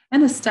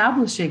 and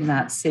establishing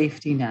that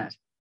safety net,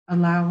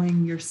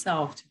 allowing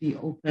yourself to be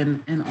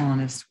open and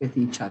honest with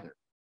each other.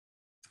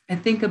 I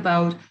think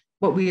about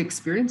what we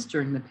experienced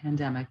during the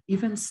pandemic,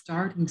 even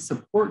starting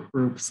support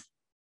groups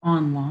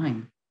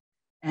online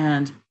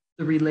and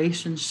the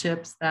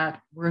relationships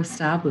that were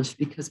established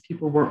because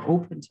people were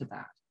open to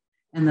that.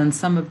 And then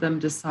some of them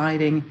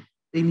deciding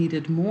they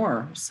needed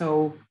more.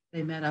 So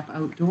they met up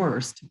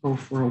outdoors to go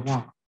for a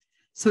walk.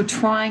 So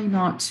trying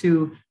not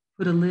to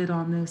put a lid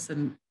on this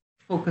and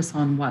focus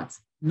on what's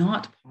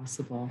not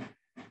possible,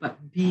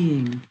 but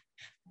being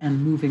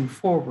and moving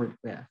forward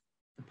with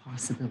the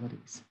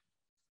possibilities.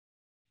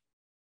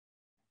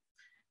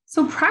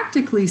 So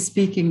practically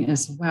speaking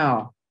as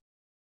well,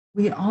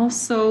 we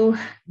also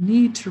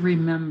need to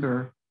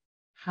remember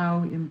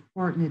how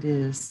important it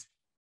is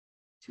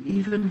to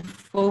even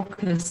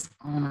focus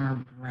on our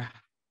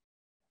breath,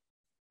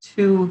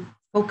 to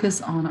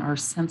focus on our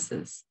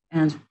senses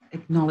and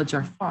acknowledge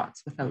our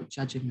thoughts without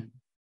judging them,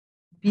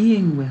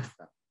 being with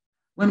them.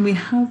 When we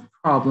have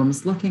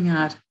problems, looking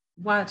at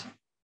what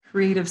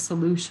creative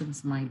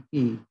solutions might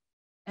be.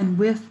 And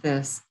with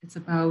this, it's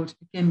about,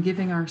 again,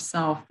 giving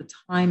ourselves the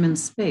time and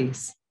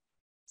space,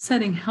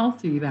 setting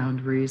healthy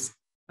boundaries,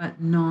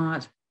 but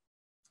not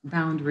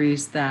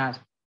boundaries that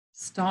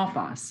stop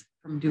us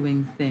from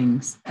doing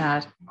things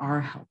that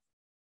are helpful.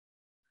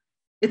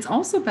 It's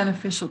also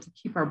beneficial to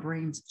keep our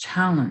brains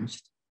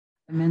challenged.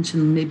 I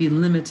mentioned maybe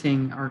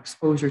limiting our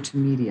exposure to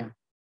media,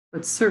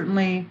 but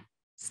certainly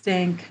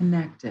staying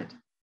connected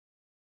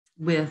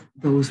with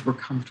those we're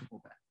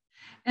comfortable with.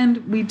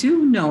 And we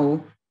do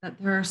know that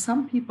there are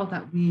some people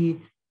that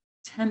we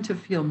tend to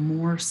feel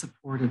more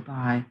supported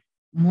by,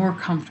 more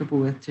comfortable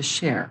with to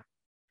share.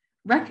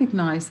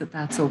 Recognize that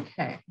that's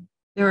okay.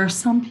 There are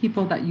some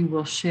people that you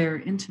will share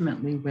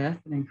intimately with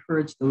and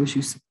encourage those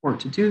you support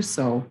to do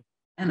so,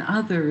 and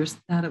others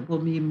that it will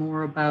be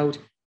more about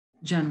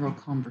general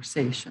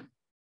conversation.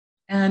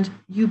 And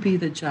you be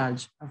the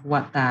judge of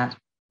what that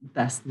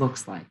best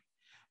looks like.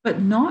 But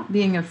not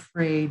being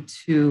afraid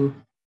to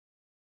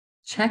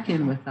check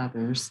in with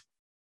others.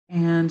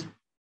 And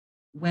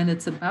when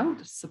it's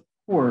about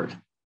support,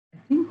 I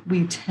think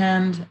we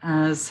tend,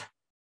 as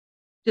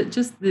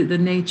just the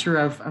nature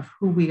of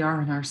who we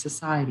are in our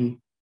society,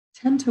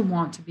 tend to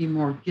want to be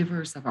more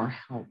givers of our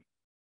help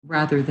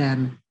rather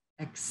than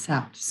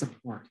accept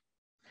support.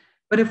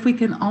 But if we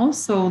can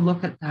also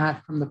look at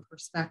that from the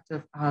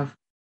perspective of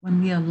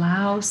when we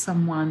allow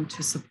someone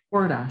to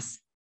support us,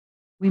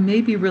 we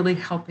may be really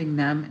helping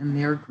them in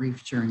their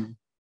grief journey.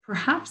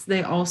 Perhaps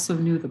they also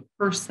knew the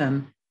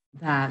person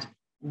that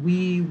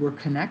we were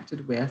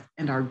connected with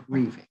and are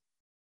grieving.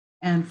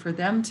 And for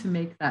them to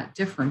make that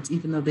difference,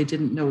 even though they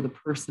didn't know the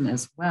person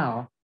as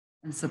well,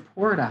 and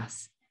support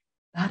us,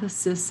 that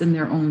assists in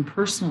their own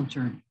personal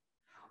journey.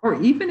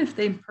 Or even if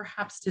they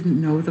perhaps didn't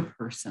know the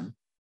person,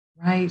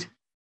 right?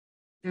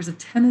 There's a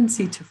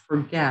tendency to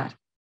forget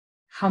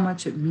how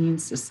much it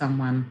means to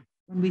someone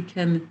when we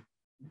can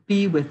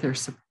be with their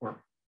support,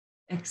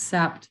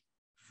 accept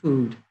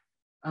food,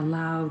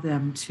 allow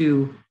them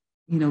to,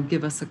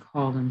 give us a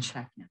call and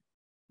check in.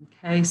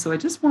 Okay, so I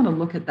just want to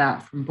look at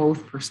that from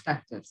both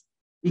perspectives,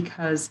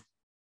 because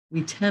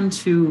we tend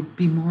to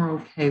be more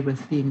okay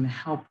with being the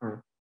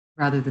helper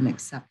rather than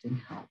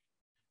accepting help.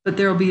 But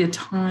there will be a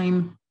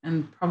time,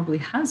 and probably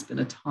has been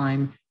a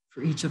time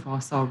for each of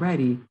us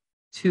already,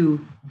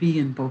 to be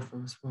in both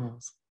those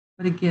roles.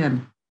 But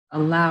again,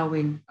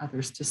 allowing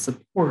others to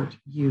support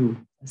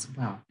you as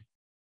well.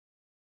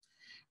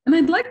 And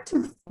I'd like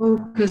to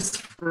focus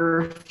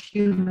for a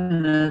few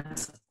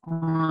minutes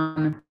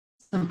on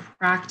some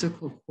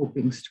practical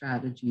coping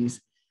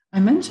strategies. I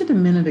mentioned a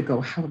minute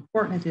ago how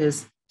important it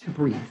is to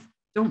breathe.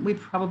 Don't we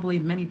probably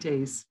many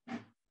days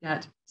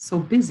get so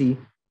busy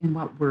in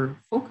what we're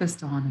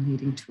focused on and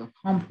needing to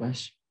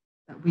accomplish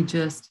that we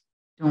just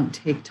don't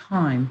take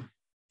time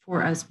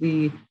for, as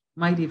we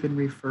might even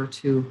refer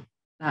to,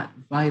 that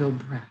vital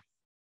breath.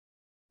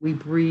 We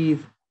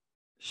breathe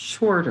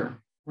shorter.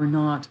 We're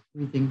not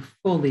breathing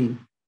fully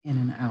in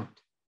and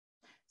out.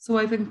 So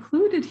I've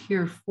included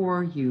here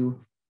for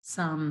you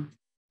some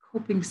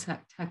coping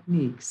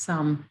techniques,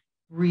 some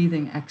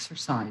breathing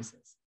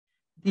exercises.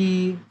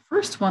 The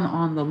first one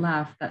on the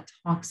left that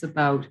talks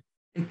about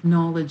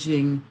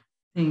acknowledging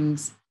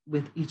things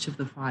with each of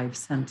the five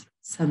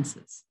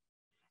senses.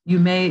 You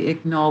may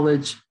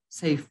acknowledge,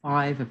 say,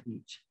 5 of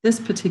each. This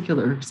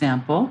particular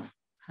example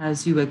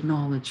has you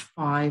acknowledge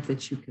 5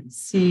 that you can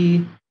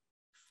see,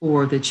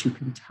 4 that you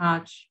can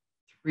touch,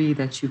 3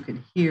 that you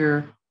can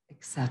hear,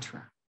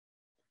 etc.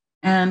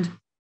 And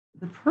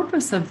the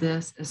purpose of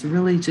this is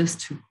really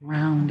just to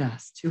ground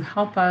us, to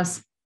help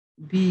us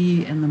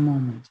be in the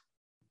moment,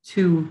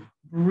 to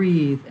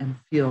breathe and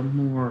feel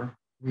more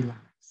relaxed.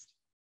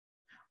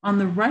 On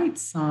the right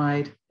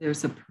side,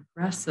 there's a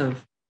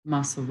progressive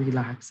muscle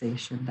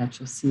relaxation that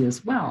you'll see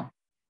as well,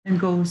 and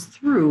goes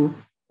through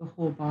the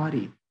whole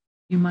body.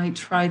 You might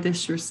try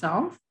this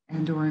yourself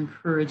and or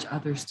encourage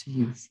others to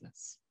use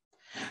this.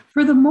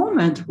 For the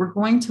moment, we're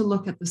going to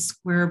look at the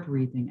square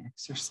breathing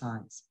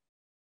exercise.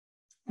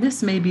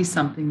 This may be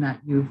something that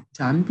you've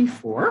done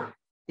before.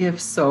 If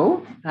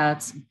so,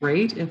 that's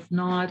great. If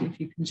not, if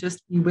you can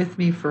just be with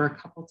me for a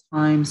couple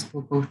times,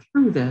 we'll go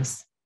through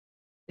this.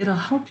 It'll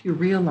help you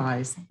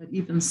realize that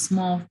even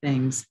small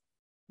things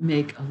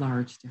make a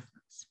large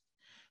difference.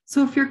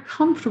 So if you're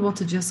comfortable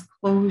to just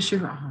close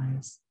your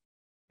eyes,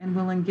 and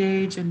we'll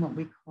engage in what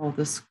we call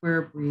the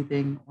square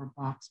breathing or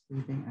box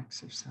breathing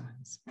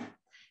exercise.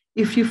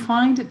 If you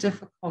find it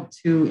difficult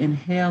to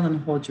inhale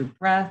and hold your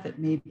breath, it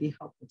may be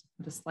helpful to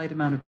put a slight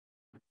amount of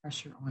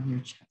pressure on your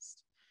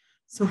chest.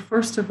 So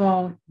first of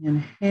all,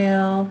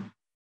 inhale,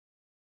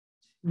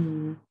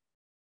 2,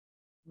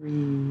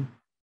 3,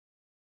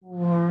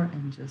 4,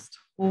 and just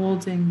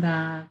holding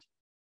that,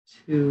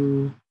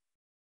 2,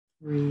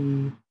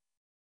 3,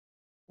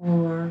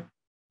 4.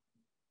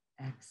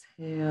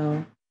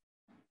 Exhale,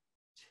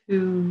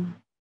 2,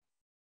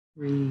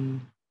 3,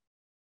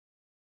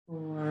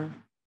 4.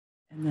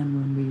 And then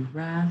when we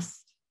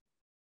rest,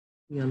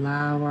 we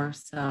allow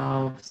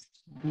ourselves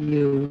to be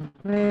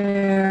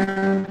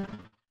aware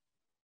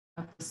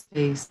of the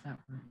space that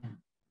we're in.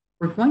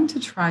 We're going to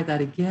try that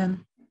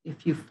again.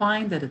 If you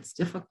find that it's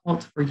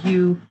difficult for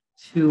you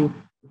to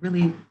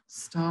really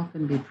stop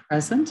and be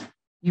present,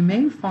 you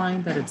may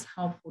find that it's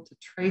helpful to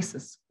trace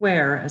a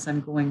square as I'm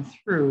going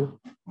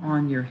through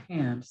on your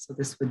hand. So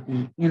this would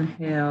be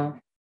inhale,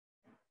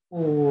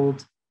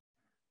 hold,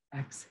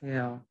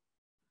 exhale,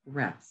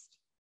 rest,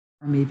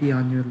 or maybe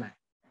on your leg.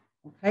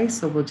 Okay,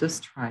 so we'll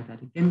just try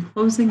that again.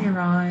 Closing your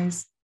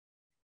eyes,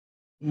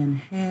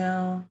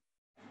 inhale,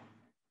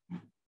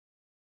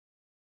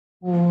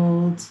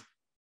 hold,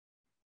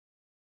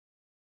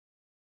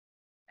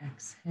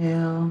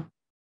 exhale,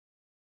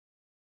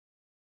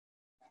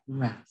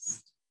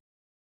 rest.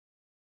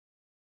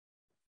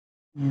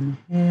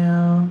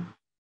 Inhale,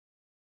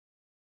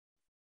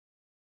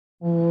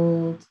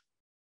 hold,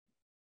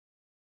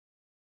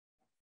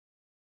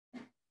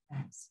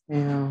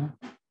 exhale,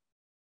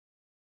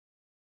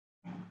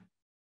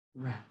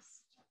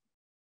 rest.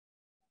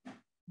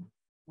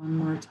 One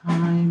more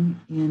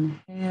time,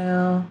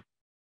 inhale,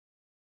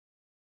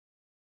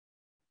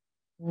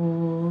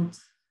 hold,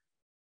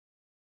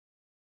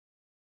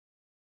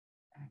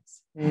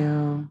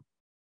 exhale,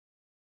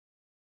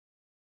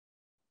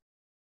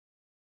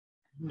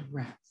 and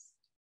rest.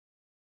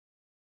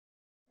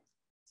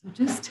 So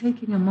just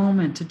taking a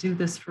moment to do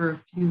this for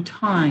a few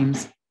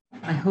times,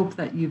 I hope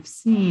that you've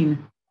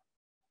seen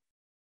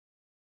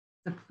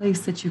the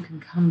place that you can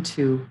come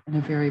to in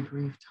a very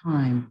brief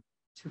time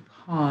to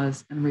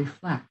pause and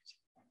reflect.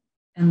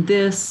 And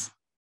this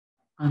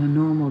on a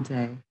normal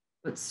day,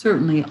 but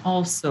certainly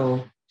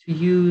also to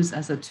use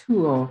as a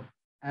tool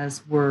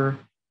as we're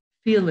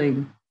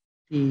feeling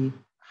the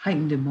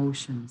heightened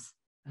emotions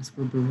as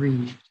we're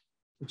bereaved,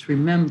 which,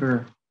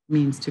 remember,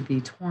 means to be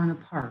torn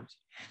apart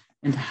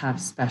and to have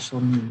special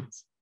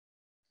needs.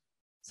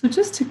 So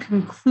just to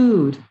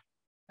conclude,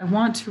 I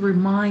want to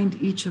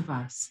remind each of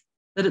us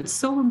that it's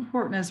so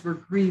important as we're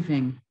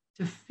grieving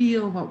to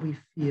feel what we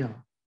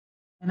feel.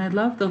 And I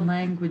love the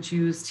language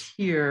used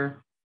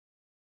here,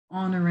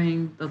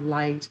 honoring the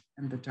light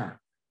and the dark.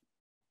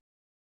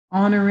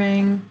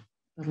 Honoring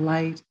the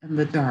light and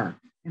the dark.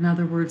 In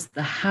other words,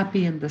 the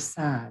happy and the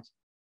sad,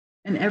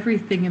 and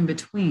everything in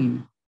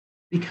between,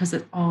 because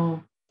it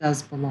all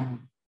does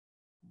belong.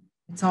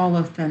 It's all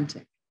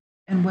authentic.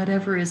 And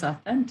whatever is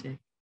authentic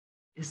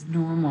is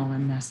normal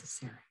and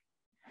necessary.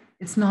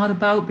 It's not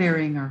about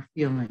burying our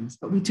feelings,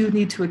 but we do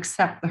need to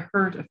accept the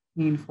hurt of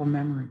painful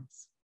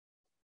memories.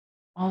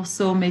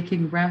 Also,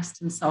 making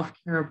rest and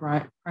self-care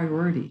a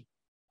priority,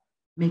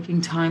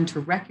 making time to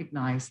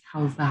recognize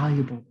how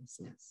valuable this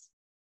is.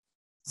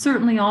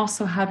 Certainly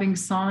also having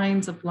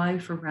signs of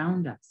life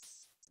around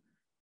us,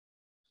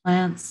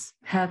 plants,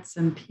 pets,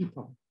 and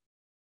people,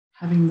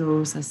 having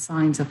those as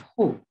signs of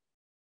hope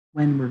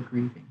when we're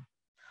grieving.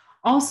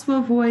 Also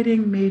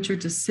avoiding major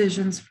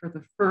decisions for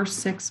the first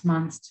 6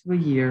 months to a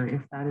year,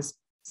 if that is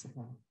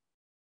possible.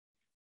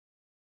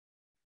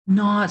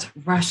 Not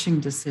rushing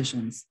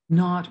decisions,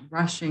 not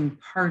rushing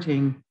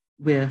parting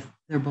with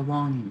their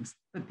belongings,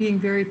 but being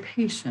very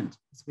patient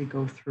as we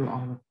go through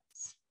all of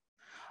this.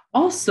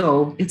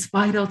 Also, it's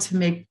vital to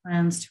make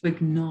plans to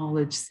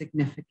acknowledge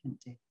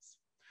significant days.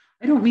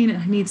 I don't mean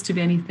it needs to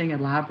be anything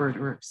elaborate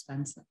or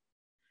expensive,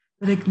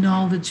 but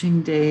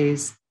acknowledging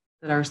days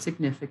that are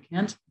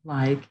significant,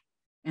 like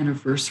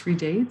anniversary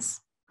dates.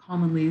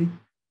 Commonly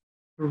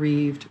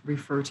bereaved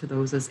refer to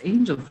those as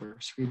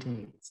anniversary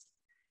days.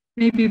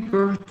 Maybe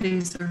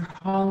birthdays or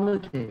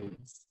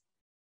holidays,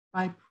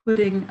 by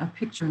putting a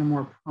picture in a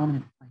more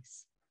prominent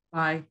place,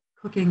 by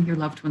cooking your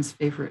loved one's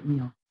favorite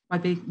meal,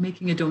 by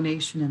making a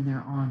donation in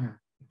their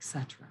honor,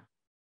 etc.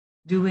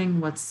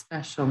 Doing what's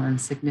special and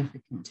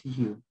significant to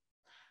you.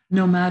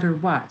 No matter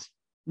what,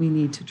 we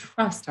need to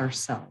trust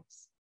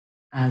ourselves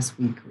as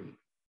we grieve.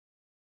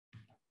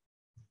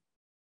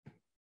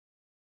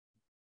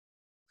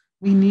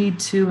 We need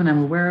to, and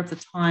I'm aware of the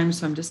time,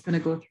 so I'm just going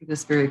to go through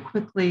this very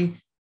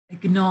quickly,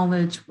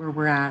 acknowledge where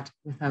we're at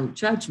without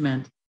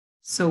judgment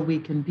so we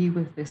can be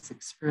with this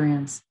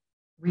experience,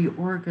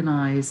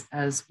 reorganize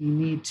as we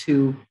need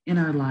to in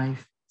our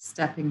life,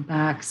 stepping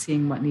back,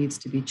 seeing what needs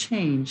to be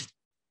changed,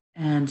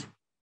 and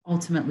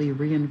ultimately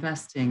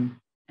reinvesting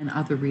in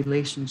other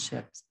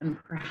relationships and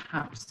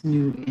perhaps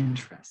new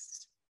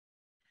interests.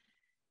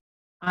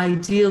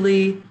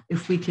 Ideally,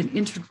 if we can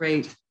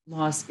integrate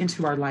loss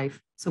into our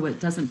life so it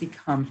doesn't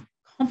become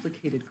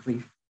complicated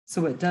grief,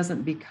 so it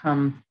doesn't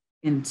become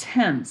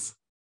intense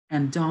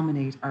and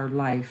dominate our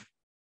life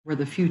where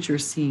the future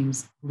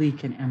seems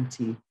bleak and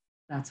empty.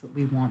 That's what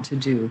we want to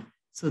do.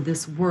 So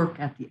this work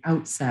at the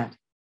outset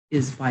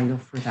is vital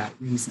for that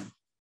reason.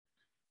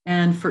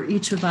 And for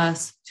each of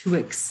us to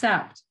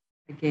accept,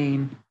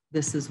 again,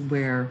 this is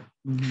where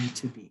we need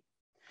to be.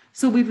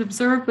 So we've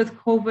observed with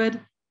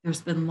COVID,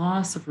 there's been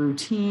loss of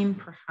routine,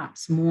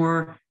 perhaps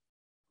more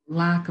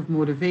lack of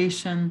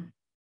motivation,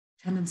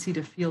 tendency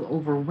to feel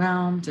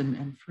overwhelmed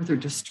and further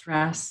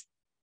distress.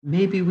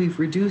 Maybe we've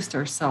reduced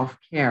our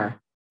self-care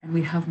and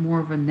we have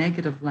more of a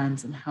negative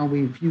lens in how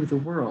we view the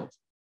world.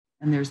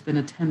 And there's been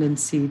a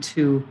tendency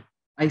to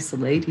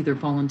isolate, either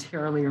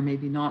voluntarily or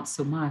maybe not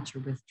so much, or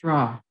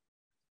withdraw.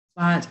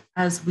 But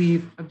as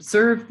we've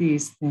observed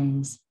these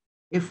things,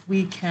 if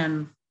we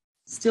can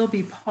still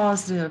be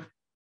positive,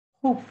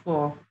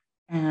 hopeful,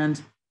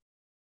 and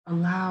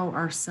allow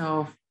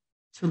ourselves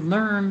to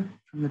learn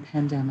from the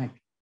pandemic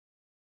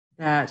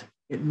that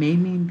it may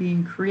mean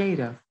being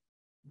creative,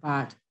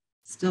 but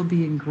still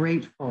being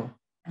grateful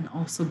and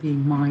also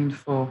being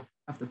mindful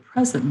of the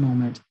present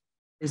moment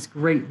is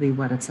greatly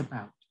what it's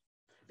about.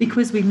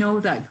 Because we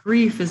know that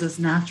grief is as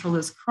natural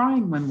as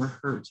crying when we're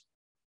hurt,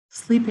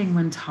 sleeping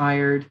when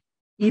tired,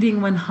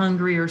 eating when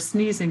hungry, or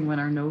sneezing when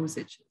our nose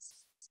itches.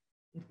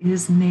 It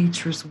is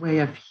nature's way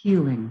of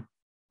healing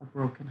a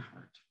broken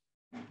heart.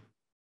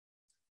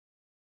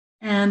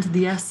 And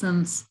the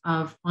essence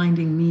of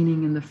finding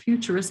meaning in the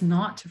future is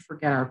not to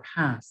forget our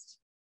past,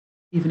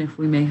 even if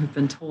we may have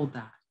been told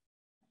that,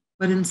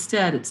 but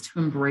instead it's to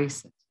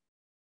embrace it.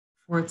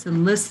 For it's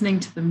in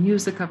listening to the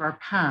music of our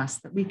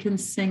past that we can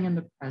sing in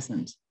the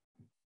present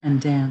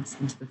and dance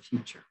into the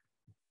future.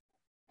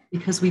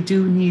 Because we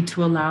do need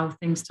to allow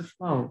things to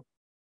flow.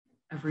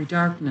 Every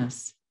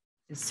darkness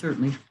is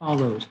certainly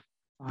followed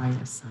by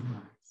a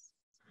sunrise.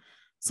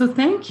 So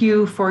thank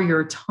you for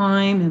your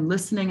time and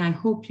listening. I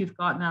hope you've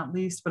gotten at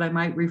least what I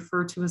might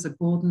refer to as a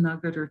golden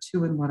nugget or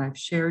two in what I've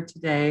shared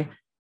today.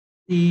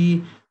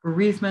 The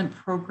bereavement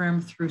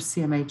program through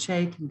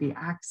CMHA can be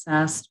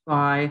accessed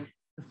by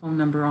the phone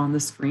number on the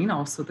screen,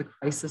 also the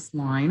crisis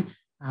line,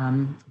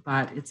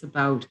 but it's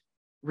about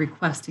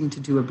requesting to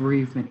do a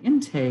bereavement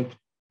intake,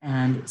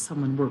 and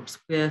someone works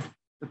with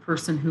the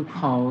person who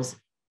calls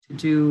to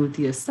do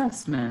the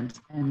assessment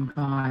and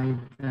guide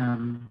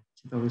them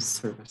to those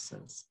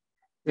services.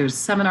 There's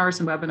seminars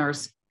and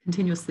webinars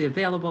continuously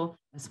available,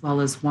 as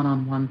well as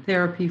one-on-one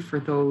therapy for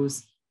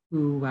those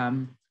who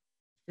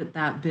fit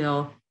that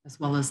bill, as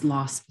well as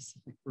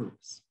loss-specific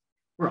groups.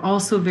 We're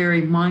also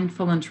very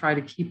mindful and try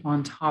to keep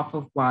on top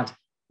of what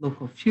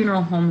local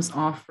funeral homes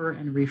offer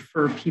and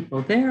refer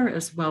people there,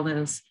 as well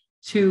as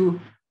to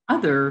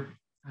other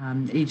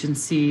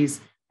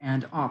agencies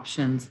and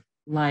options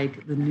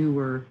like the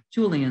newer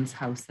Julian's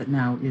House that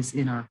now is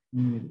in our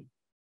community.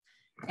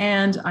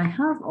 And I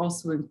have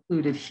also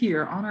included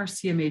here on our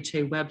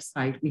CMHA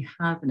website, we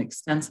have an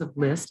extensive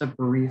list of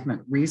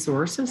bereavement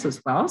resources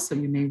as well, so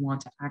you may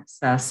want to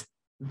access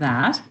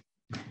that.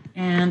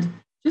 And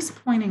just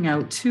pointing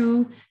out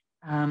too,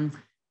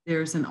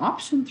 there's an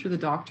option through the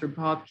Dr.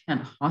 Bob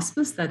Kent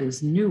Hospice that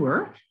is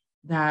newer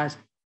that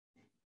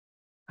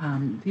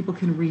people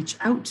can reach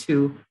out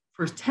to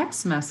for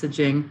text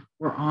messaging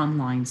or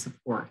online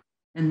support.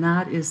 And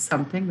that is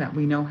something that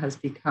we know has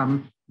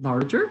become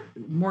larger,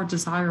 more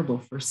desirable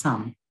for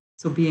some.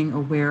 So being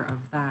aware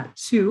of that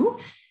too.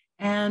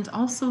 And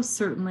also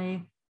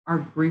certainly our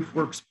Grief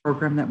Works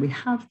program that we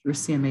have through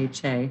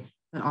CMHA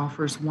that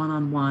offers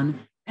one-on-one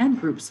and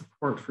group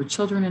support for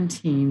children and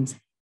teens,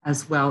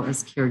 as well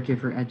as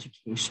caregiver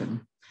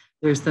education.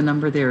 There's the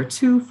number there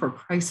too for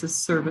crisis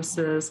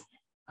services,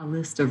 a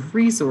list of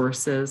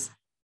resources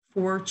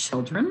for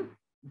children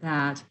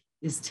that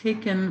is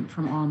taken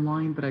from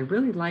online, but I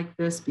really like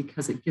this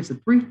because it gives a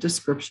brief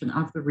description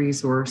of the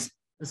resource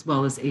as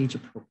well as age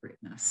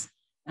appropriateness.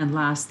 And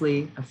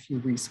lastly, a few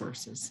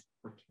resources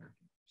for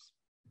caregivers.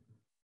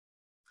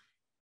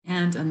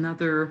 And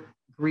another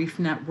grief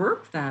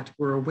network that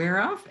we're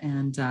aware of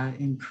and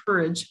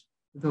encourage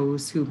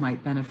those who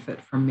might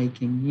benefit from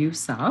making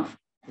use of,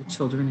 the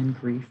Children in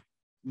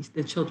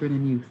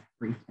Youth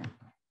Grief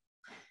Network.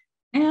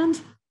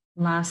 And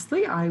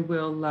lastly, I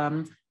will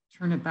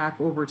turn it back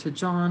over to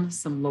John.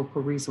 Some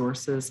local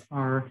resources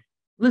are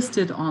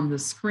listed on the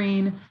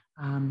screen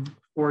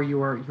for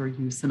your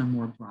use in a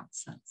more broad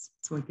sense.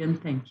 So again,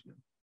 thank you.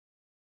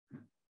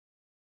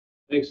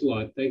 Thanks a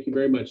lot. Thank you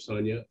very much,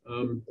 Sonia.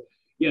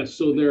 Yes,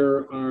 so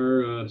there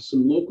are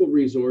some local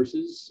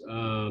resources,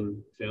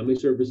 Family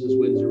Services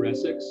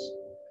Windsor-Essex,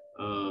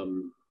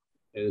 and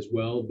as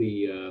well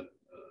the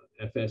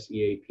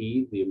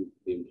FSEAP, the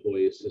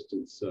Employee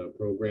Assistance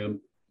Program.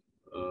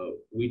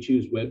 We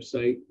Choose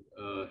website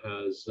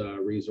has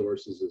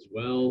resources as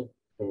well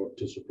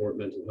to support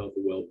mental health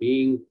and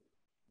well-being.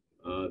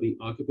 The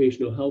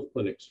Occupational Health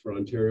Clinics for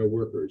Ontario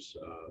Workers,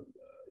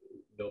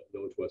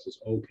 known to us as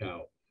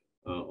OCOW,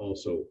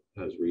 also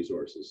has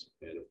resources,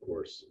 and of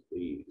course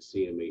the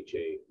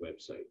CMHA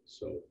website.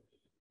 So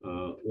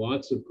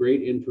lots of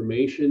great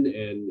information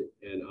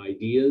and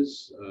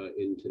ideas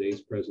in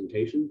today's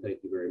presentation. Thank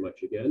you very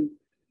much again.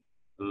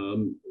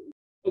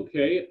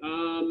 Okay,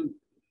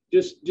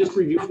 just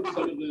reviewing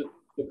some of the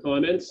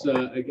comments.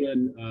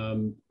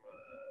 Again,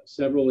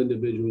 several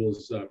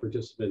individuals,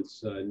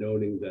 participants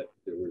noting that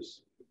there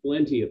was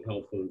plenty of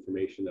helpful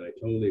information. I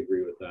totally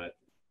agree with that.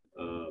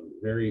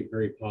 Very,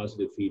 very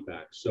positive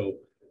feedback. So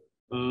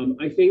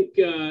I think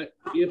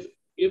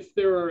if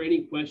there are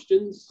any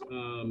questions,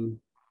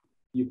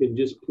 you can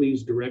just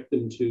please direct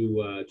them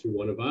to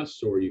one of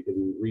us, or you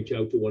can reach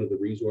out to one of the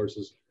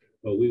resources,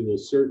 but we will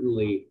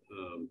certainly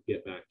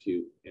get back to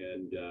you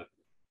and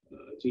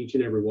to each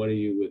and every one of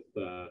you with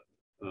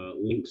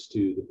links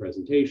to the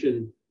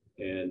presentation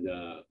and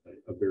a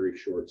very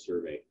short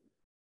survey.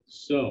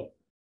 So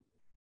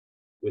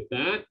with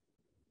that,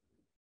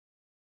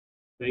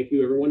 thank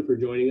you everyone for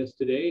joining us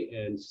today,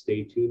 and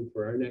stay tuned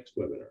for our next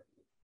webinar.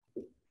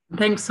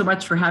 Thanks so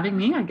much for having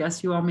me. I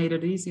guess you all made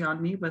it easy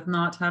on me with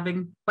not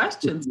having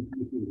questions.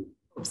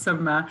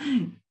 Some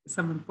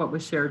of what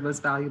was shared was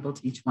valuable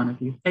to each one of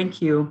you.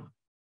 Thank you.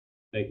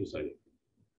 Thank you, Sonia.